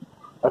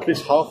at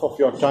least half of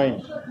your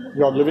time,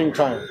 your living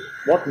time.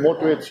 What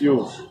motivates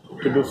you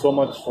to do so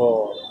much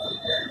for?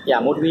 Yeah,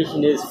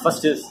 motivation is,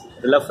 first is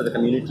the love for the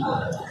community.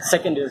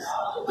 Second is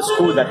the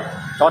school that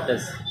taught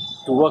us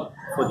to work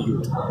for the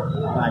youth.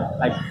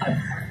 I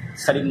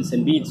studied in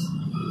St. Bede's,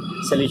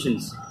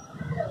 Salesians.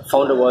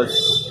 Founder was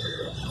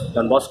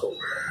Don Bosco,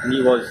 and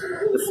he was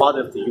the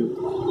father of the youth.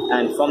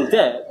 And from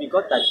there, we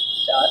got that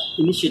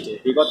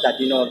initiative. We got that,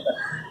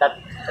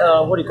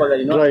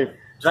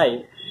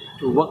 drive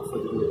to work for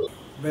the youth.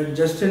 When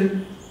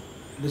Justin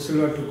De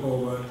Silva took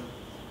over,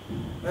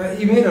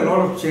 He made a lot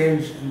of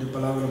change in the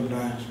Pallavaram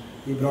branch.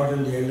 He brought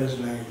in the elders'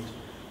 night,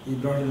 he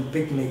brought in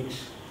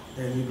picnics,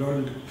 then he brought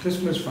in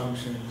Christmas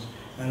functions,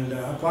 and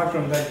apart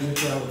from that, he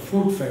used to have a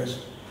food fest,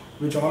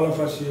 which all of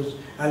us used.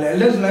 And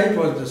elders' night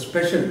was the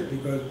special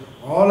because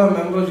all our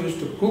members used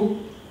to cook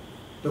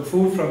the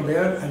food from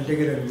there and take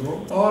it and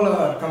go. All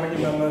our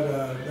committee members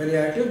are very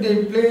active.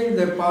 They play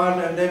their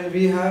part, and then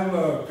we have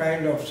a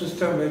kind of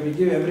system where we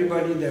give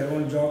everybody their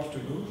own jobs to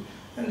do,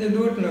 and they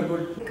do it in a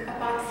good.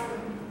 Apart from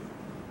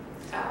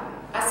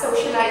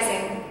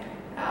socializing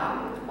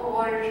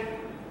or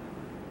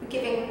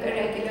giving a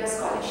regular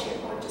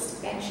scholarship or just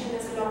a pension,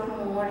 there's a lot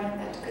more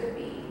that could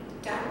be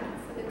done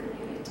for the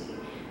community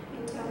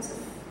in terms of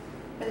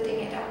building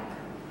it up.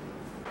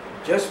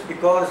 Just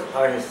because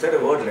I said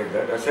a word like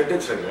that, a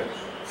sentence like that,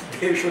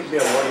 there should be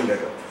a warning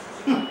letter.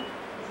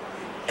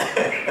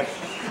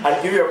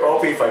 I'll give you a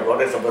copy if I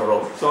got it somewhere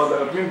wrong. So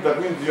that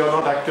means you are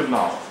not active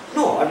now?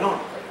 No, I'm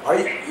not.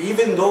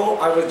 Even though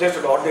I was just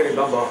an ordinary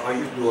member, I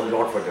used to do a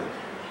lot for them.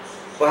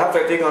 Perhaps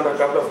I think on a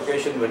couple of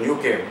occasions when you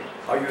came,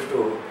 I used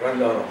to run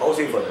the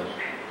housing for them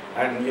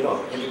and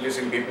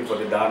introducing people for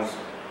the dance.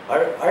 I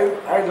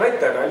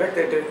like that. I like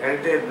the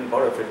entertainment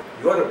part of it.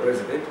 You are the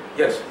president.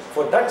 Yes,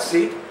 for that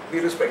seat, we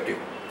respect you.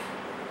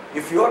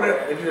 If you are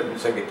the entertainment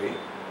secretary,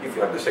 if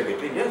you are the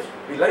secretary, yes,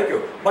 we like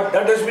you. But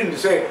that doesn't mean to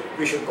say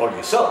we should call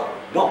you sir.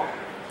 No.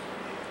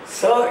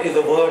 Sir is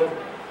a word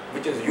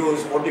which is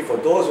used only for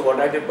those who are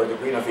knighted by the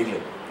Queen of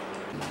England.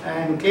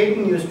 And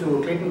Clayton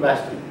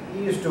Bastion,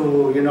 he used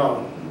to,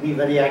 be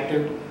very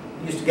active.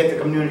 He used to get the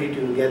community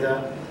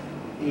together.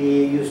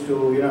 He used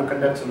to,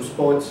 conduct some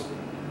sports.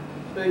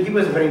 So he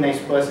was a very nice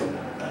person.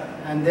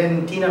 And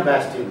then Tina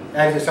Tully,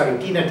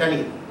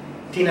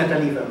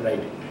 if I'm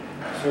right.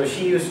 So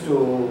she used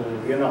to,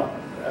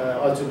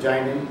 also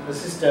join in, her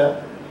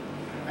sister.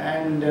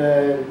 And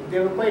they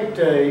were quite,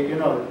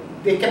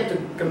 they kept the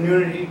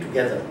community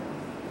together.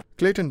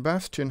 Clayton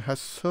Bastion has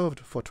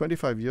served for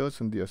 25 years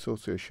in the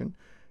association,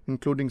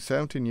 including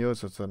 17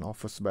 years as an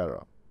office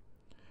bearer.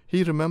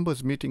 He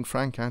remembers meeting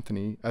Frank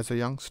Anthony as a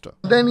youngster.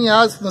 Then he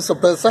asked Mr.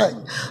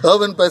 Pesang,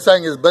 Irvin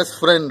Pesang, his best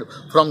friend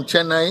from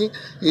Chennai,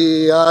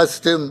 he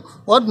asked him,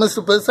 what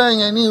Mr.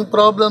 Pesang, any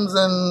problems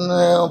in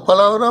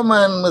Pallavaram?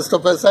 And Mr.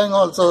 Pesang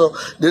also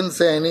didn't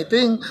say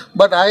anything,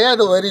 but I had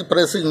a very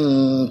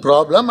pressing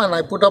problem and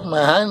I put up my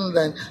hand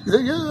and he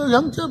said, yeah,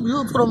 young chap,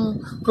 you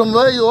from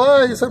where you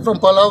are? He said, from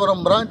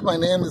Pallavaram branch, my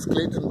name is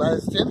Clayton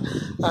Bastion.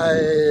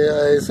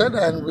 I said,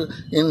 and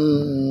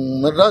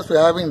in Madras we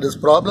are having this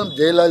problem.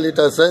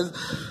 Jayalalitha says,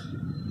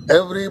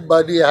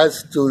 everybody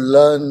has to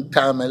learn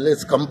Tamil.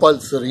 It's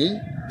compulsory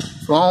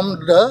from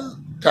the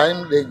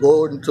time they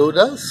go into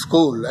the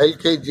school,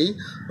 LKG.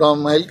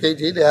 From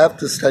LKG, they have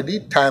to study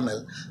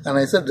Tamil. And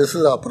I said, this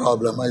is our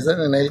problem. I said,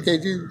 in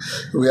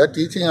LKG, we are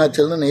teaching our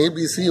children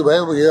ABC,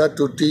 where we have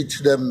to teach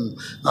them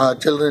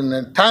children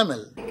in Tamil.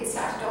 I think it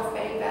started off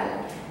very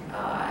well,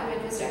 and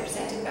it was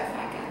represented by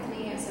Frank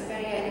Anthony as a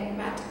very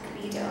enigmatic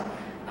leader.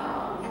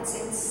 And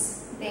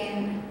since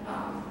then,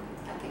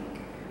 I think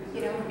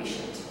we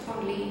should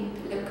only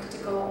look to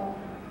go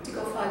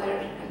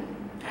further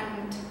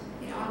and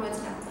onwards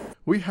and upwards.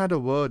 We had a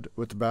word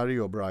with Barry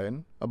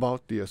O'Brien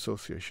about the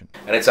association.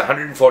 And it's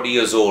 140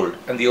 years old,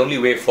 and the only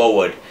way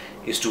forward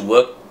is to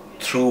work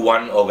through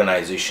one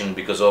organization,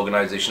 because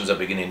organizations are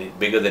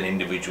bigger than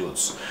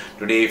individuals.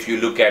 Today, if you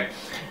look at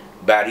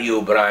Barry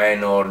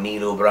O'Brien or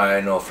Neil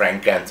O'Brien or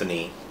Frank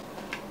Anthony,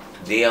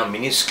 they are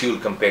minuscule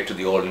compared to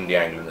the All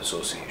India Anglo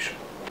Association.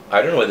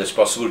 I don't know whether it's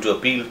possible to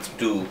appeal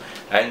to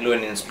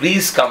Anglo-Indians.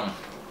 Please come.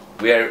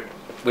 We are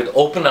with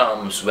open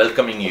arms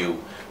welcoming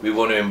you. We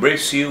want to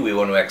embrace you. We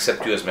want to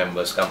accept you as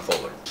members. Come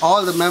forward.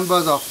 All the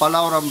members of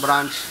Pallavaram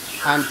branch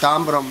and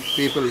Tambaram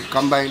people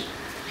combined,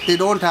 they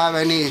don't have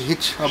any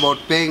hitch about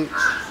paying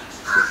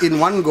in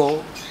one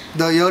go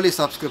the yearly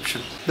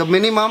subscription. The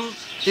minimum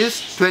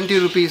is 20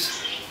 rupees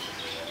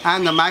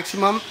and the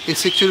maximum is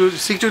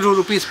 62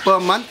 rupees per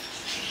month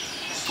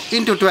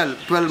into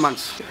 12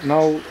 months.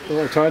 Now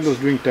a child who's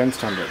doing 10th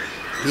standard.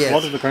 Yes.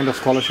 What is the kind of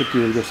scholarship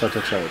you will give such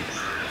a child?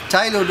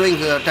 Child who doing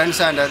 10th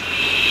standard,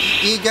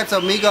 he gets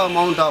a meager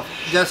amount of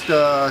just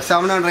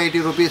 780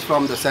 rupees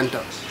from the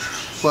center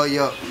per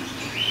year.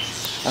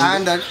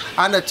 And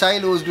a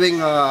child who is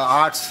doing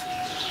arts,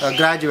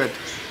 graduate,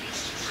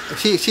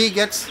 she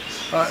gets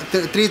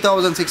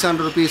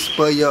 3,600 rupees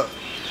per year.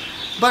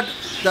 But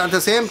at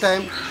the same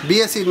time,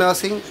 BSc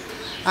nursing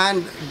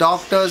and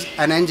doctors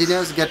and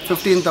engineers get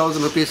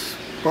 15,000 rupees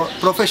for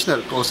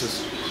professional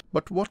courses.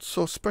 But what's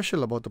so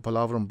special about the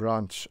Pallavaram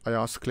branch? I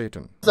asked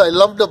Clayton. I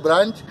love the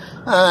branch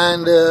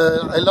and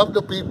I love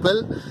the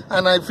people,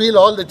 and I feel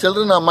all the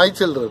children are my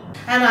children.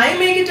 And I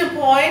make it a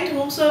point,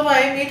 whomsoever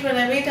I meet, when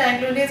I meet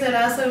Anglo-Indians, I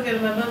ask them if you're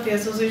a member of the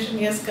association,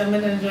 yes, come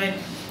in and join.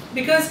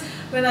 Because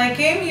when I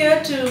came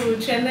here to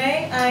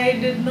Chennai, I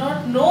did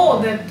not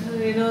know that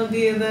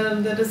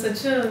there is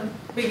such a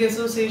big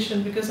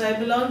association, because I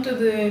belong to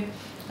the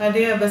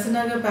Adaya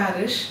Basanagar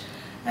parish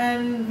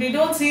and we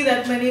don't see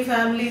that many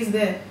families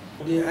there.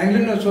 The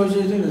Anglican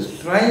Association is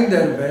trying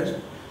their best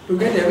to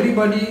get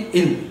everybody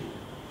in.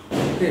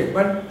 okay.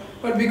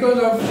 But because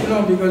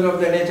of because of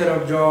the nature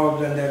of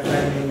jobs and their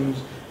timings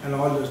and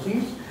all those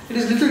things, it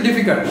is little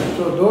difficult.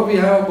 So though we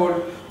have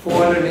about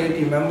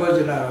 480 members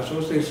in our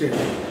association,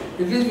 at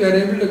least we are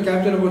able to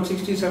capture about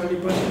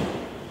 60-70%.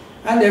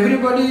 And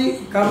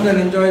everybody comes and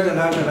enjoys and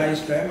has a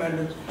nice time,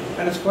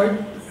 and it's quite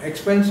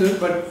expensive,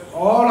 but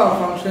all our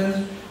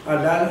functions are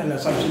done in a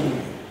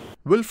subsidy.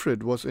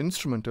 Wilfred was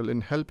instrumental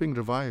in helping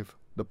revive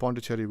the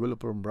Pondicherry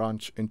Villupuram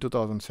branch in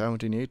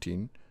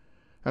 2017-18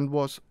 and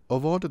was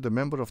awarded the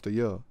Member of the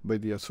Year by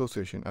the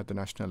association at the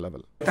national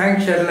level. Thank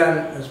Cheryl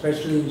and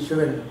especially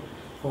Shivan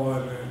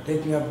for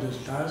taking up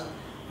this task,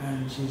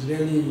 and she's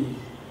really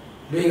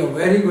doing a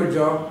very good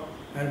job,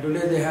 and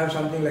today they have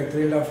something like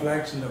 3.5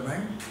 lakhs in the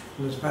bank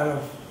in the span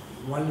of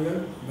 1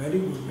 year. Very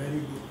good, very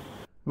good.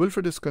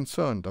 Wilfred is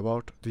concerned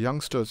about the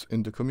youngsters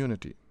in the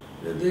community.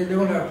 They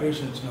don't have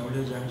patience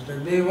nowadays,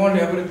 youngsters. They want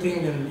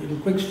everything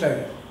in quick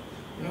style,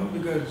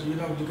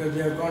 because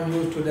they have gone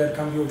used to their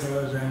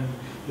computers and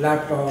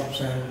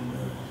laptops and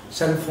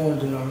cell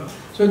phones and all.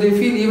 So they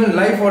feel even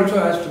life also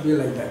has to be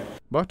like that.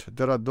 But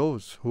there are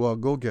those who are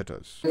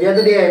go-getters. The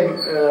other day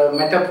I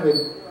met up with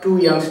 2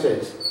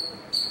 youngsters.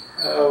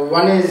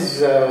 One is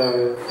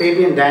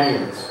Fabian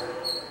Daniels.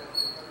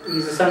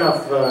 He's the son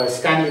of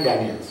Stanley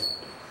Daniels.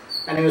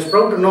 And I was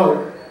proud to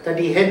know that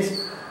he heads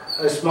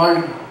a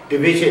small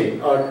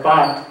division or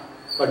part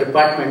or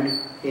department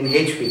in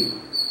HP.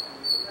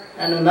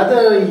 And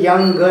another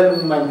young girl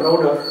whom I'm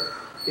proud of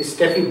is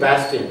Steffi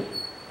Bastian.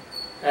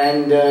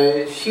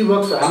 And she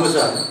works for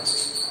Amazon.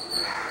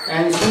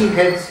 And she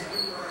heads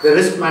the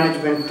risk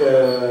management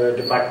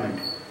department.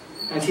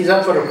 And she's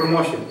up for a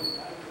promotion.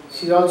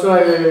 She also,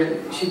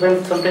 she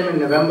went sometime in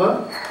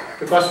November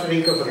to Costa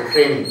Rica for a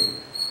training.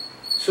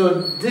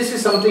 So this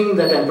is something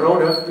that I'm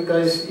proud of,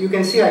 because you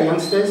can see our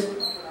youngsters,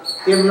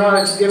 they have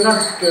not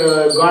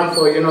gone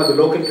for the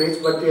local trades,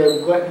 but they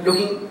are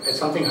looking at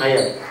something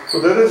higher. So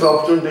there is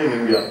opportunity in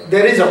India.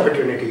 There is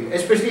opportunity,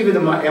 especially with the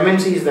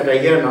MNCs that are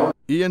here now.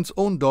 Ian's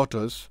own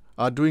daughters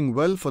are doing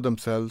well for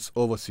themselves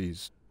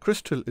overseas.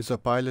 Crystal is a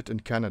pilot in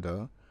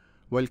Canada,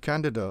 while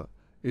Candida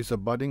is a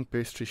budding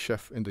pastry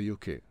chef in the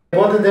UK.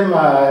 Both of them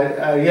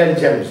are real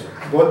gems.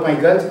 Both my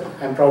girls,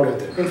 I'm proud of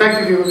them. In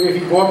fact, if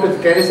you go up to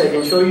the terrace, I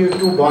can show you 2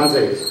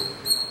 bonsais.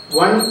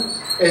 One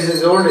is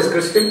as old as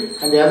Crystal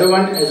and the other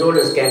one as old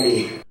as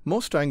Candy.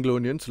 Most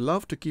Anglo-Indians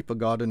love to keep a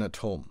garden at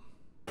home.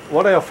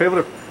 What are your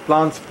favorite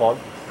plants, Paul?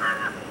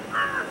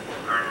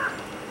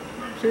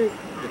 See,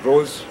 the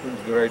rose,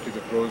 varieties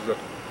of rose that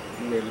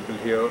are available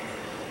here.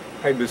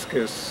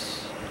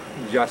 Hibiscus,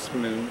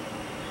 jasmine,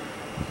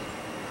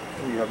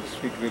 and you have the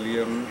sweet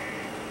William,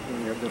 and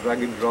you have the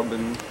ragged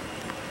robin.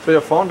 So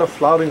you're fond of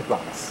flowering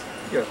plants?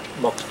 Yeah,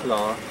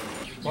 boxflower.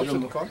 What's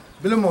it called?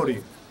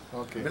 Bilumori.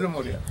 Okay.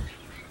 Bilumoria.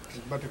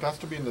 But it has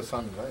to be in the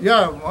sun, right?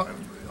 Yeah,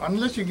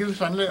 unless you give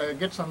sunlight,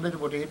 get sunlight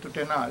about 8 to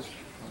 10 hours,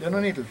 they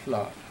don't need to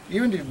flower.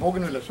 Even the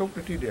bougainvillea are so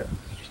pretty there.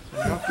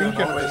 Pink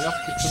and white.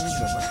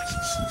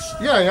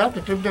 Yeah, you have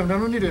to trim them. They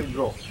don't need to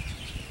grow.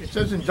 It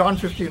says in John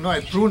 15,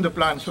 I prune the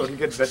plants so it'll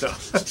get better.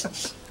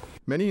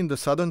 Many in the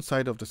southern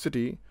side of the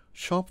city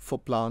shop for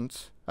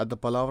plants at the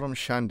Pallavaram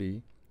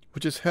Shandy,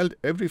 which is held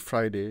every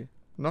Friday,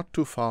 not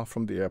too far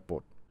from the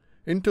airport.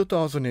 In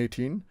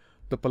 2018,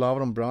 the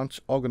Pallavaram branch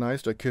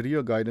organized a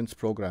career guidance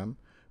program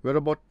where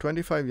about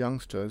 25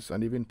 youngsters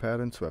and even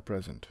parents were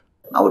present.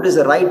 Now it is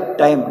the right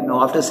time.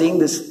 After seeing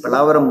this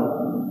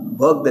Pallavaram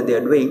work that they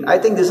are doing, I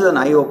think this is an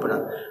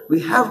eye-opener.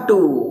 We have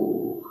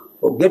to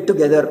get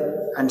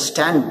together and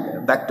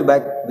stand back to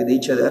back with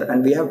each other,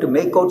 and we have to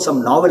make out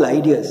some novel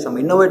ideas, some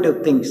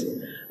innovative things.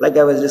 Like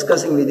I was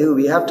discussing with you,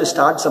 we have to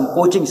start some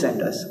coaching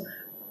centers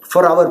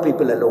for our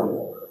people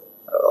alone.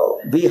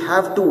 We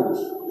have to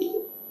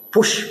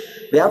push,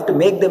 we have to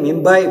make them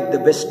imbibe the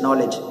best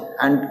knowledge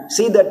and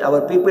see that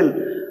our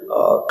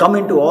people come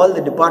into all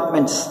the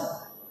departments,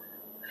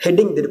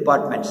 heading the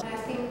departments. I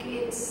think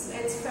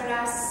it's for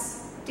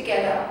us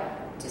together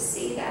to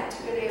see that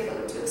we're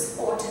able to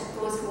support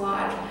those who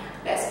are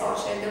less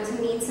fortunate, those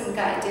who need some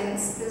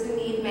guidance, those who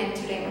need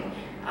mentoring.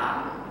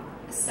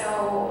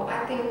 So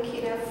I think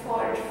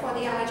for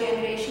the younger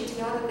generation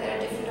to know that there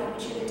are different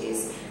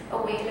opportunities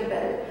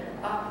available,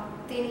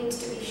 they need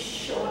to be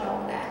shown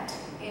all that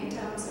in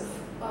terms of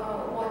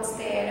what's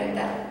there,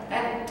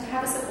 and to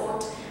have a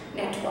support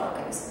network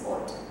and a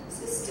support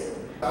system.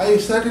 I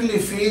certainly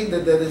feel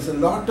that there is a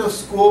lot of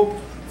scope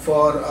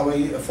for our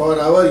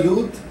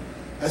youth,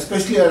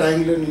 especially our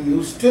Anglo-Indian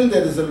youth. Still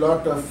there is a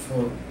lot of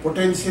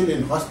potential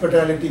in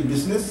hospitality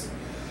business.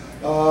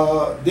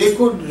 They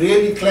could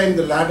really climb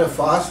the ladder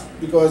fast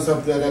because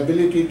of their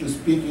ability to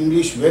speak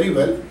English very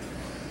well.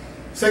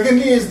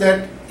 Secondly is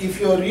that if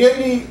you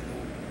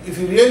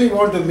really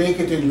want to make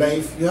it in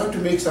life, you have to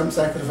make some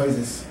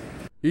sacrifices.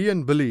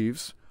 Ian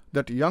believes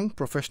that young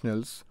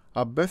professionals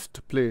are best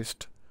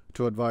placed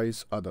to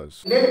advise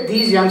others. Let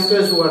these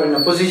youngsters who are in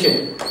a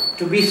position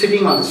to be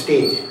sitting on the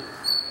stage,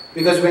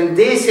 because when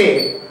they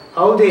say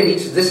how they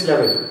reach this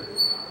level,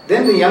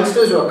 then the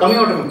youngsters who are coming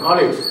out of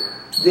college,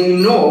 they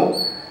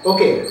know,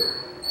 okay,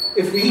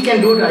 if he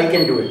can do it, I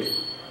can do it.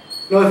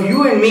 Now, if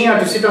you and me are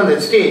to sit on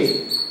that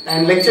stage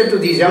and lecture to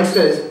these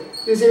youngsters,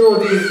 they say, oh,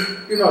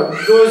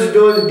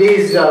 those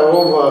days are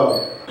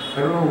over.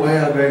 I don't know why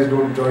our guys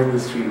don't join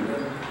this field.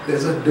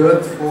 There's a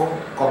dearth for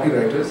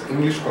copywriters,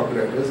 English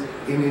copywriters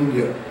in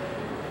India,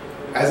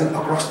 as in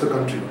across the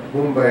country.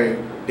 Mumbai,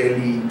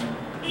 Delhi,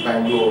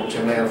 Bangalore,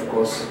 Chennai, of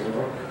course.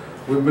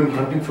 We've been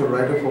hunting for a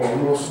writer for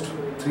almost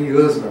 3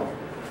 years now.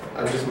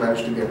 I've just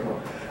managed to get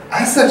one.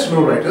 As such,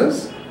 no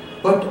writers,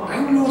 but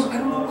Anglos, I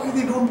don't know why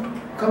they don't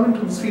come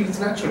into this field. It's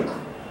natural.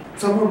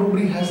 Somehow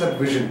nobody has that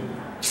vision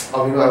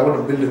of, I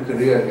want to build a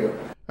career here.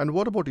 And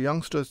what about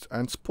youngsters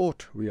and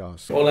sport, we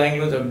ask? All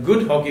Anglos are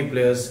good hockey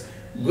players,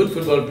 good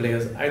football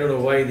players. I don't know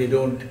why they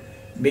don't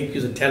make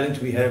use of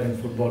talent we have in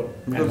football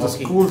and because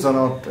hockey. The schools are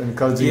not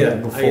encouraging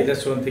it before.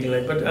 That's one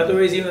thing. But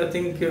otherwise, I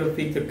think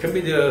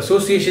the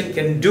association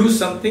can do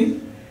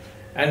something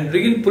and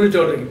we can pull it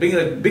out, bring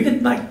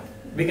it back.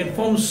 We can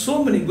form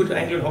so many good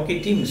Anglo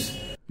hockey teams.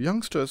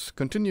 Youngsters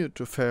continue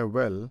to fare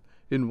well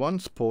in one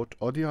sport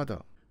or the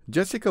other.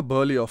 Jessica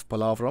Burley of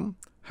Pallavaram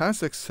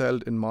has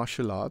excelled in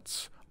martial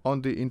arts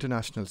on the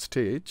international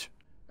stage.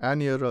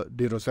 Aniera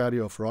de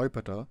Rosario of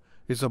Roypata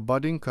is a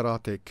budding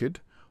karate kid,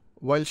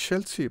 while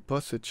Chelsea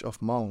Persich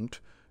of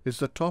Mount is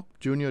the top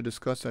junior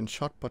discus and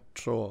shot put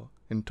thrower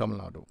in Tamil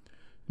Nadu.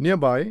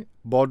 Nearby,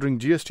 bordering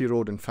GST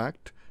Road in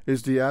fact,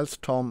 is the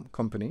Alstom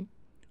company,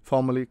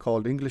 formerly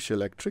called English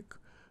Electric,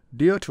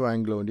 dear to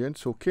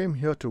Anglo-Indians who came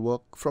here to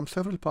work from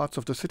several parts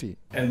of the city.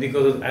 And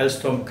because of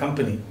Alstom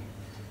company,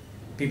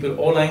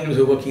 all Anglos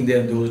were working there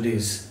in those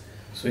days.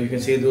 So you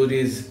can say those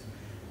days,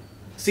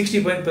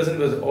 60%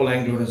 was all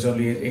Anglo-Indians,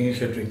 only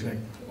English Electric. Like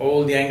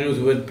all the Anglos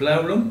who were in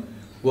Pallavaram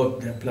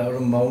worked there.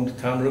 Pallavaram, Mount,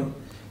 Thamaram,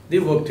 they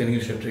worked in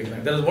English Electric.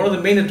 Like that was one of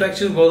the main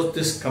attractions was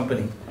this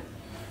company.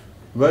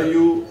 Were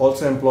you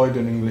also employed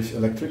in English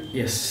Electric?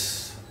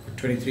 Yes, for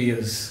 23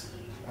 years.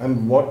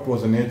 And what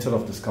was the nature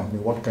of this company?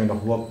 What kind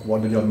of work?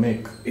 What did you all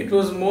make? It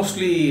was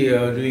mostly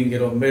doing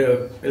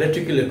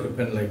electrical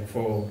equipment like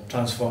for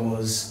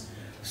transformers,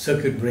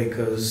 circuit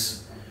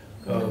breakers,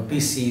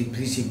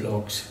 PC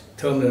blocks,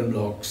 terminal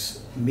blocks,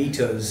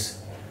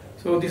 meters.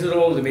 So these are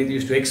all the main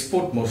used to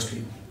export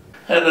mostly.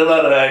 Had a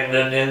lot of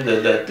Anglo-Indians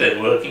at that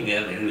time working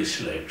in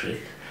English Electric.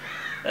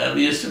 And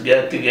we used to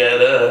get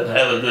together and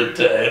have a good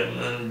time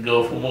and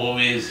go for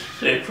movies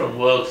straight from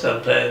work.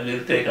 Sometimes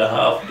we'll take a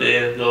half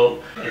day and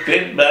go.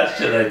 Clayton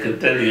Bastion, I can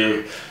tell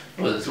you,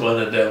 was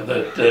one of them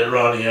that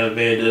Ronnie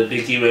Almeida,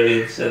 Dickie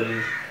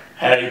Williamson,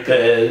 Harry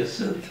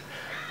Perez, and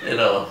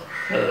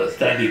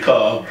Stanley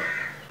Cobb.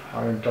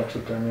 I'm in touch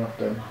with any of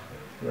them.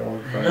 They're all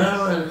friends.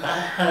 No, and I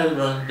had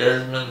one,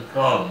 Desmond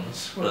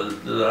Collins, was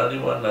the only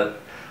one that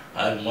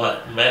I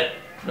met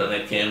when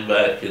I came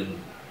back in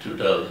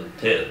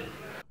 2010.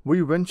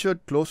 We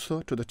ventured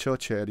closer to the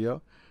church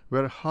area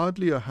where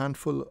hardly a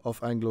handful of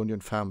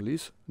Anglo-Indian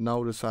families now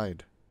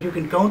reside. You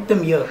can count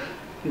them here.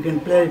 You can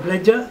play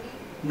Ledger,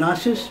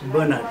 Narcissus,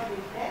 Bernard,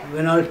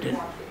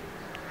 Venalton,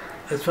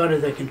 as far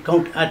as I can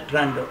count at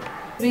random.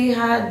 We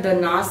had the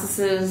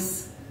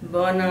Narcissus,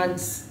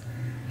 Bernards,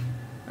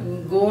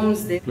 and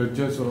Gomes.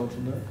 Pledgers are also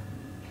there?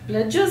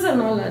 Pledgers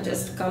and all are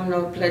just come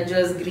now.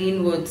 Pledgers,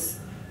 Greenwoods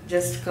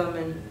just come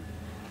in.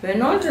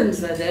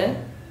 Venaltons were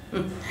there.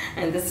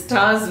 And the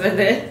stars were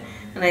there,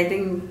 and I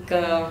think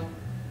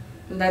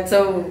that's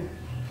how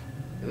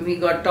we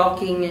got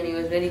talking, and he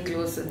was very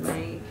close with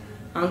my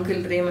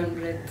uncle Raymond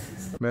Brett.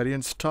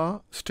 Marian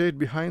Starr stayed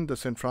behind the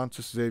St.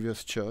 Francis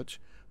Xavier's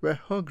Church, where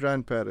her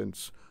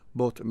grandparents,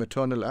 both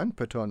maternal and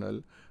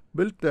paternal,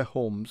 built their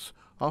homes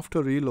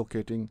after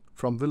relocating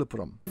from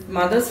Vilupuram.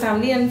 Mother's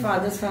family and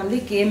father's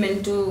family came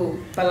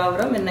into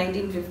Pallavaram in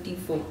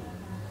 1954.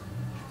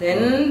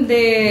 Then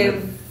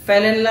they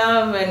fell in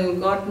love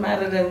and got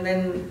married, and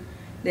then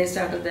they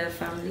started their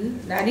family.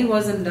 Daddy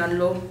was in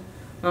Dunlop,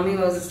 Mummy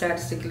was a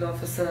statistical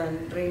officer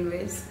in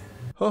railways.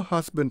 Her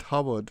husband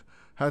Howard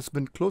has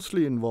been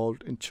closely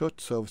involved in church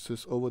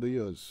services over the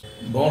years.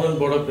 Born and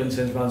brought up in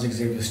St. Francis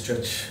Xavier's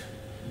Church,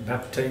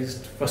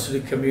 baptized, First Holy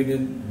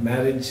Communion,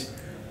 marriage,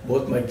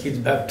 both my kids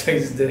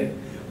baptized there,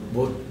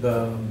 both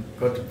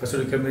got First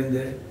Holy Communion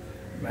there,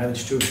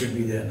 marriage too should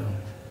be there now.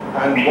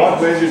 And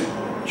what made you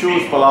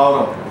choose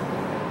Pallavaram?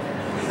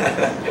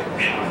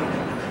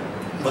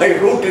 My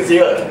root is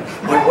here.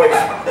 My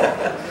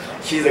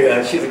wife, she's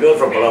a girl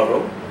from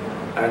Pallavaram,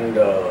 and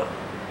her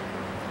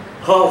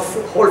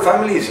whole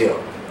family is here.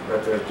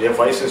 They have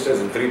 5 sisters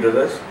and 3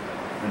 brothers,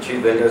 and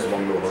she's the eldest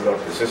among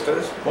the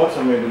sisters. What's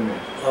her maiden name?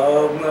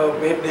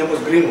 Maiden name was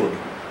Greenwood.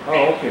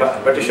 Oh, okay.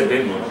 Patricia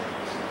Greenwood.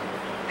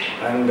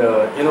 And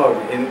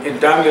in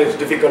Tamil it's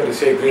difficult to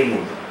say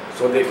Greenwood,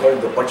 so they call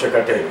it the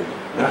Pachakate.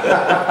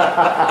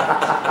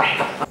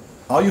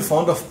 Are you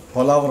fond of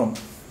Pallavaram?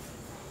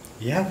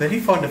 Yeah, very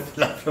fond of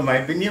Pallavaram.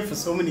 I've been here for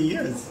so many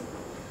years,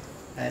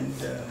 and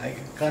I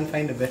can't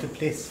find a better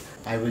place.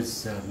 I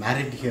was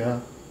married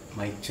here,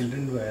 my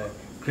children were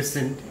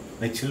christened,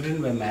 my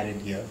children were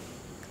married here,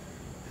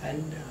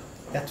 and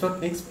that's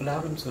what makes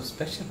Pallavaram so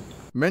special.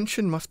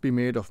 Mention must be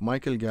made of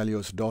Michael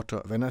Gallio's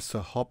daughter Vanessa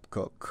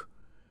Hopkirk.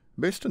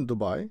 Based in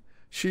Dubai,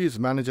 She is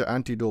manager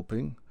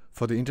anti-doping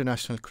for the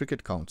International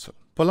Cricket Council.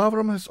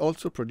 Pallavaram has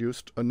also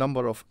produced a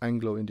number of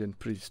Anglo-Indian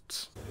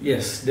priests.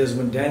 Yes,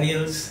 Desmond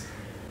Daniels,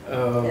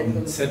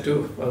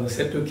 Setu,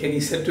 Kenny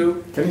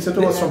Setu. Kenny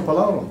Setu was from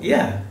Pallavaram?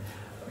 Yeah.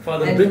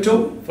 Father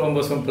Brito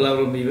was from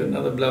Pallavaram even,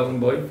 another Pallavaram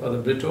boy, Father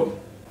Brito.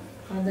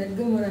 Father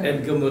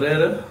Edgar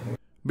Moreira.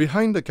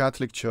 Behind the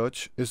Catholic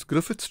Church is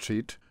Griffith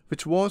Street,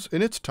 which was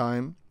in its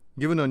time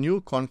given a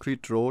new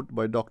concrete road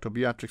by Dr.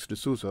 Beatrix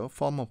D'Souza,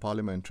 former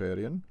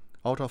parliamentarian,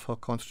 out of her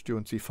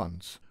constituency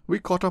funds. We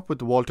caught up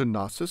with Walton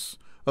Narcis,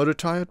 a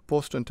retired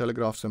Post and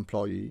Telegraphs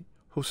employee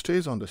who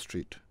stays on the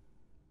street.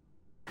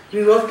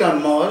 We worked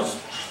on Moors.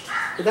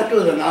 That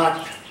was an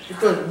art.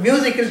 It was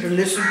musical to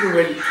listen to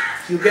when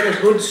you get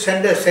a good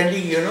sender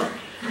sending, you know.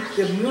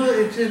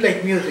 It is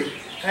like music.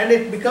 And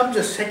it becomes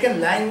a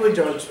second language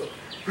also.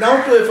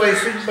 Now too, if I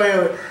sit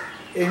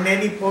in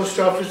any post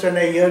office and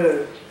I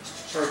hear a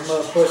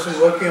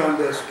person working on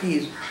their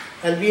skis,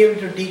 I'll be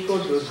able to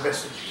decode those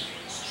messages.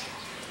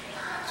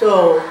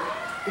 So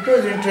it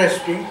was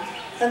interesting.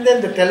 And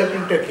then the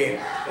teleprinter came.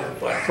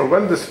 So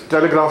when this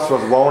telegraphs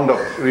was wound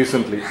up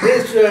recently?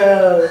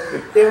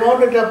 They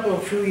wound it up a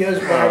few years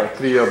back. About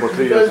 3 years ago.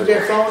 Because they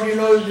found, you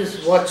know,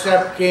 this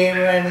WhatsApp came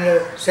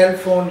and cell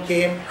phone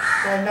came,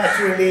 and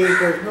naturally it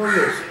was no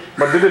use.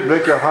 But did it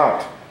break your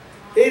heart?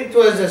 There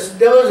was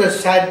a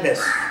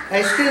sadness.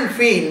 I still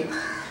feel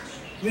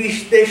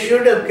they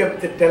should have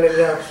kept the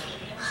telegraphs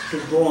to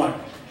go on.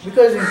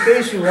 Because in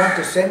case you want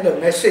to send a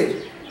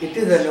message, it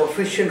is an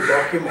official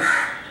document.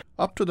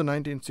 Up to the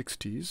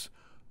 1960s,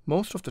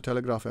 most of the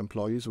telegraph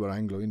employees were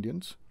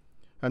Anglo-Indians,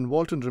 and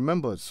Walton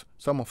remembers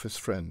some of his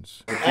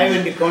friends.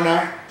 Ivan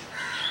Dicona,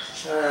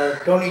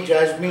 Tony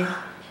Jasmine,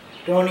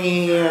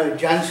 Tony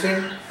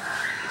Johnson,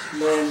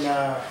 then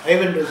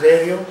Ivan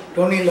Rosario,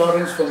 Tony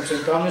Lawrence from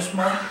St. Thomas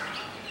More,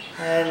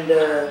 and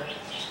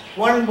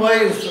one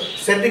boy,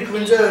 Cedric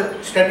Windsor,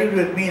 studied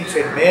with me in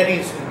St.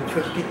 Mary's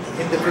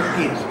in the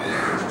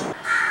 50s.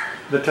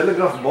 The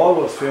telegraph ball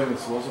was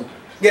famous, wasn't it?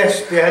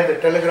 Yes, they had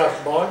the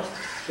telegraph ball,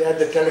 they had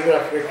the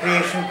telegraph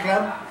recreation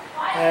club,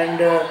 and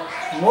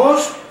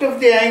most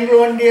of the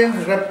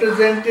Anglo-Indians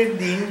represented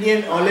the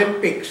Indian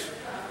Olympics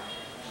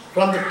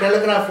from the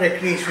telegraph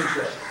recreation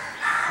club.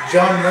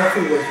 John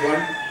Murphy was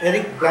one,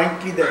 Eric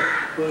Blankley,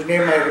 whose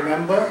name I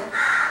remember,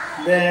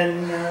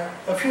 then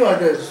a few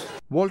others.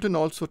 Walton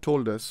also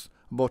told us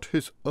about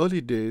his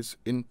early days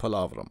in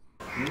Pallavaram.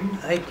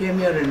 I came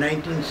here in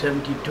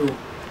 1972.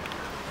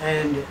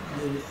 And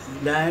the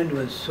land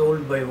was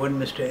sold by one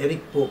Mr.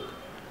 Eric Pope.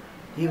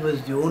 He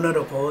was the owner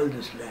of all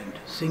this land,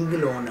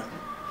 single owner.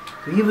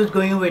 So he was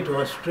going away to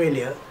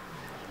Australia,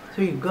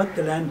 so he got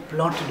the land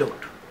plotted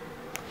out.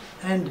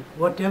 And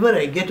whatever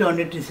I get on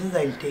it, he says,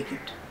 I'll take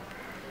it.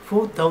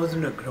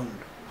 4,000 a ground.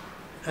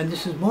 And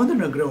this is more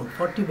than a ground,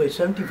 40 by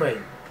 75.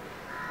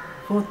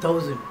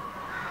 4,000.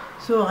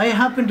 So I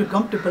happened to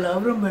come to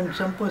Pallavaram and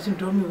some person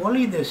told me,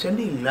 Wally, they're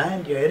selling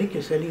land, Eric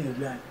is selling his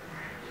land.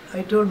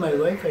 I told my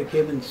wife, I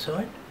came and saw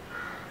it.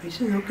 I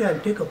said, okay,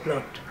 I'll take a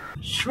plot.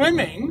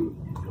 Swimming,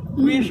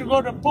 we used to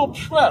go to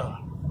Pope's Well.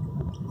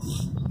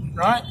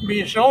 Right? We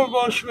used to all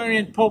go swimming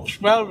in Pope's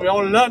Well. We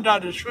all learned how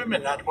to swim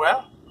in that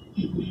well.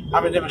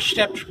 I mean, there were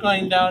steps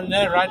going down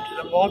there right to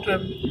the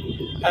bottom.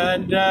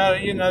 And,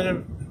 you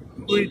know,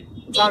 we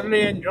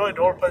thoroughly enjoyed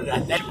all of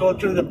that. Then go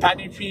to the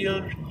paddy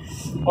field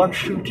on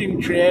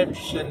shooting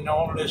trips and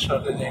all this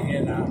sort of thing,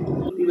 you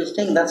know. We were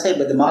staying that side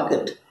by the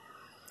market.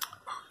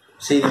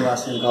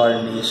 Srinivasan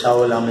Colony,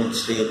 Shaul Amit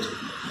Street.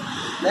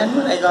 Then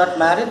when I got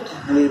married,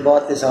 we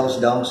bought this house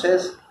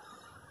downstairs.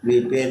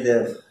 We paid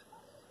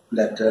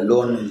that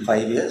loan in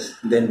 5 years.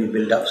 Then we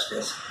built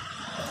upstairs.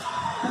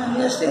 And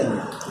we are staying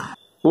there.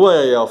 Who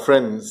are your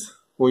friends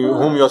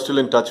whom you are still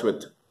in touch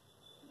with?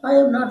 I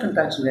am not in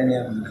touch with any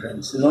of my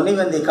friends. It's only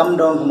when they come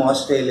down from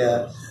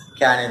Australia,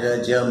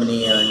 Canada,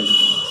 Germany. And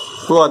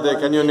who are they?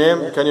 Can you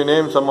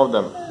name some of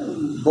them?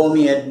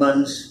 Bomi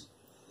Edmonds.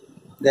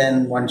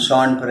 Then one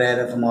Sean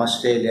Pereira from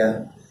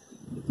Australia,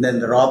 then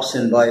the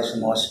Robson boys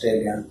from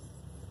Australia,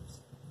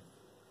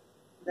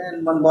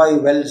 then one boy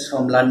Wells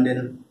from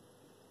London.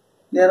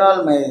 They're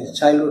all my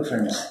childhood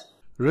friends.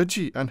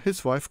 Reggie and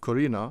his wife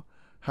Corina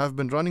have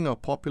been running a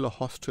popular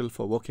hostel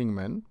for working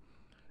men,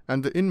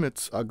 and the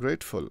inmates are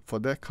grateful for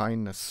their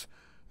kindness,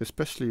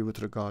 especially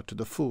with regard to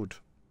the food.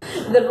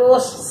 The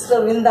roasts, the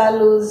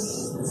vindalus,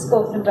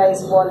 scoffin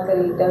rice ball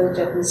curry, devil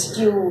chutney,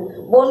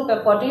 stew, bone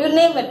pepper, you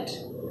name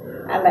it.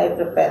 And I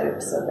prepare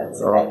it, so that's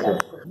it. Okay.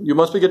 You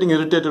must be getting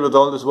irritated with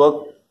all this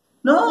work.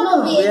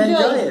 No, we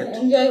enjoy it.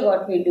 Enjoy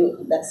what we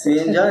do. That's we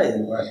it. enjoy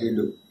what we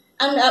do.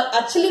 And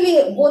actually,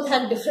 we both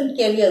had different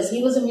careers.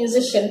 He was a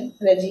musician,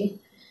 Reggie,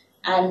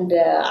 and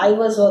I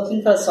was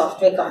working for a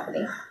software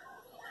company.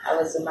 I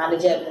was the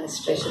manager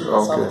administration for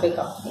a software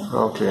company.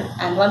 Okay.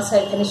 And once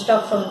I finished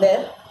off from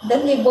there,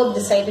 then we both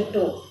decided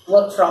to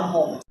work from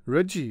home.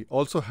 Reggie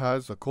also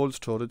has a cold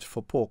storage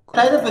for pork.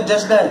 Tied up with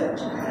Just Diet.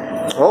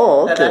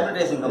 Oh, okay. That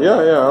advertising company.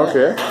 Yeah,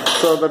 okay.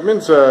 So that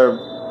means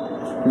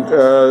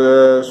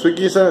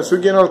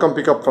Swiggy and all come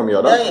pick up from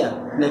here, right?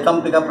 Yeah. They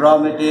come pick up raw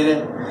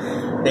material.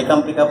 They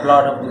come pick up a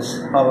lot of this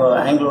our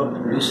Anglo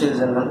dishes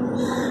and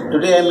all.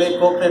 Today I made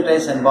coconut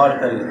rice and ball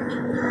curry.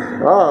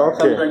 Ah,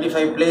 okay. Some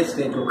 25 plates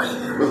they took.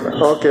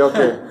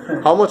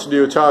 Okay. How much do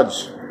you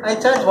charge? I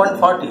charge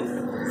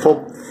 140.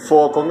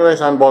 For coconut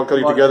rice and ball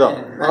curry together?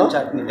 And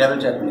chutney, devil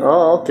chutney.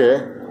 Oh, okay.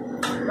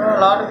 A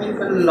lot of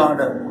people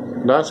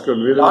order. That's good.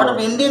 A lot of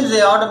Indians,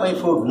 they order my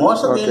food.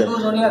 Most of the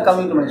Hindus only are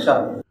coming to my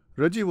shop.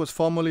 Reggie was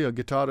formerly a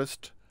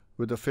guitarist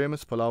with the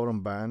famous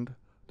Pallavaram band,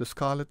 the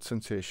Scarlet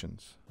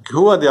Sensations.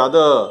 Who are the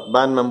other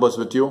band members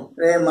with you?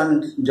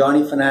 Raymond,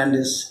 Johnny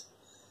Fernandez,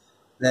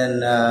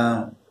 then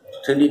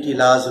Trinity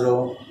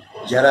Lazaro,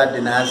 Gerard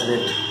de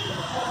Nazareth,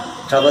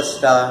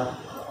 Travesta.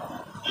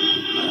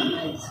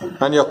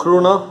 And your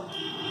crooner?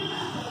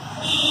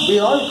 We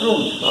all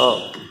crooned.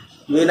 Oh.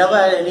 We never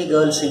had any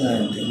girl sing or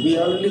anything. We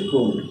only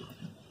crooned.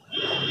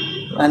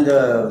 And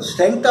the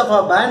strength of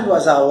our band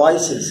was our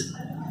voices.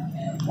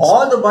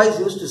 All the boys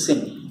used to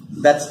sing.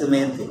 That's the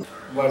main thing.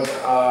 But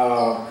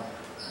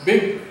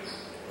big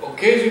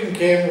occasion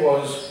came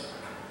was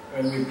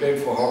when we played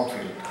for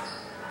Hawkfield,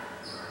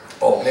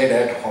 or played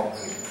at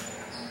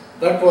Hawkfield.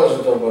 That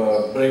was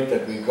the break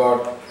that we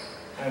got,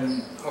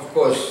 and of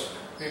course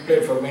we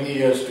played for many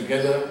years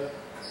together.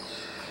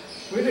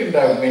 We didn't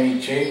have many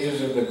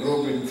changes in the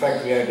group. In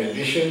fact, we had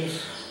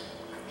additions,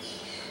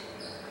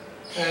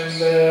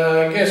 and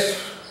I guess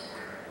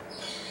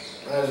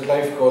as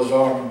life goes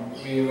on,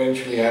 we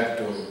eventually had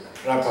to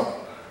wrap up,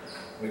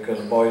 because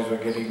boys were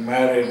getting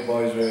married,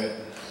 boys were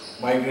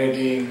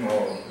migrating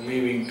or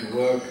leaving to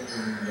work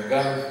in the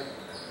Gulf.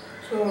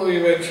 So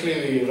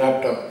eventually we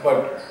wrapped up.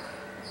 But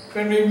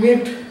when we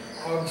meet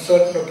on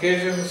certain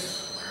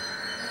occasions,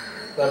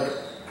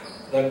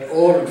 that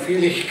old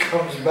feeling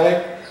comes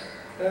back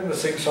and the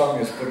sing-song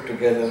is put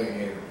together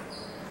again.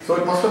 So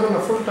it must have been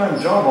a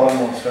full-time job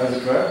almost, as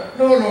it were?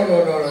 No.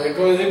 It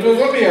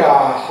was only a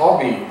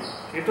hobby.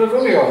 It was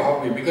only a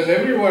hobby because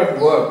everyone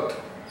worked.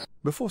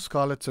 Before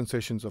Scarlet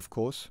Sensations, of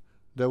course,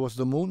 there was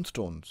the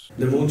Moonstones.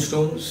 The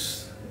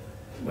Moonstones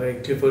by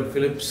Clifford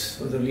Phillips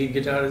was the lead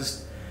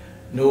guitarist,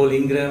 Noel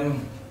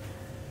Ingram,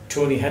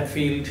 Tony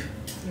Hatfield,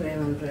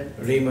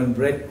 Raymond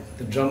Brett,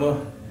 the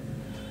drummer,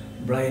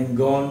 Brian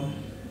Gaughan,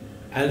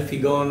 Alfie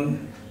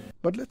Gaughan.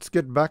 But let's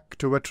get back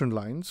to Veteran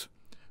Lines,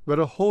 where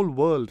a whole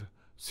world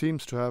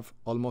seems to have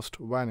almost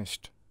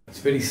vanished. It's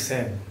very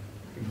sad.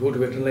 You go to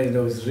Veteran Lines, it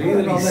was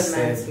really sad.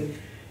 Mansfield.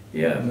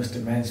 Yeah,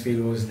 Mr.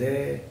 Mansfield was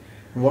there.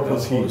 What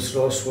was he? Horace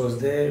Ross was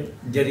there.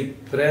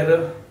 Derek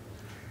Pereira,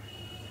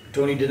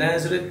 Tony de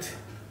Nazareth.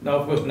 Now,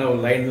 of course, now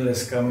Lionel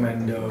has come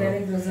and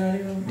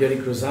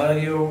Derek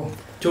Rosario,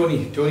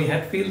 Tony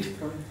Hatfield.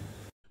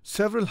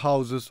 Several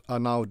houses are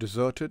now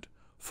deserted,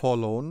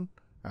 forlorn,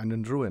 and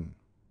in ruin.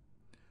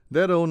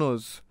 Their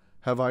owners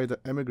have either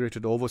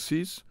emigrated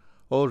overseas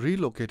or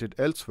relocated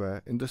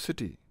elsewhere in the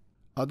city.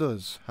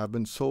 Others have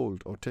been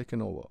sold or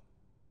taken over.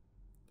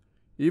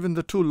 Even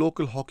the two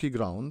local hockey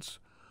grounds,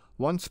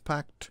 once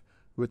packed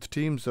with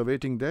teams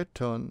awaiting their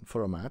turn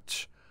for a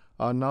match,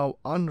 are now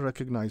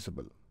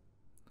unrecognizable.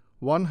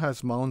 One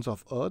has mounds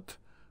of earth,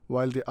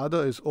 while the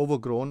other is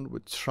overgrown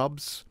with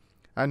shrubs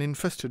and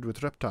infested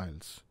with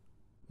reptiles.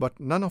 But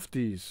none of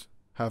these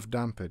have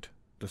dampened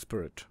the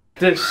spirit.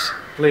 This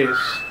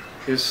place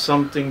is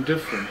something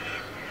different.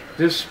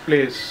 This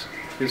place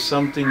is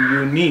something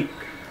unique.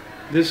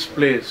 This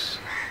place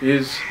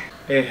is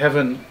a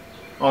heaven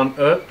on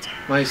earth.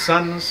 My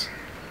sons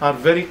are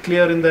very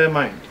clear in their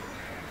mind.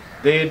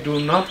 They do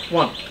not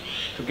want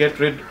to get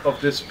rid of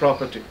this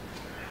property,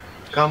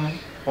 come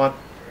what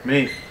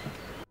may.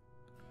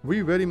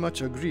 We very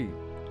much agree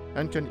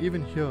and can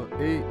even hear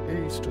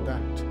AAs to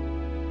that.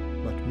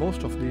 But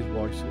most of these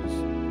voices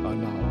are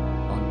now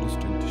on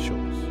distant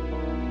shores.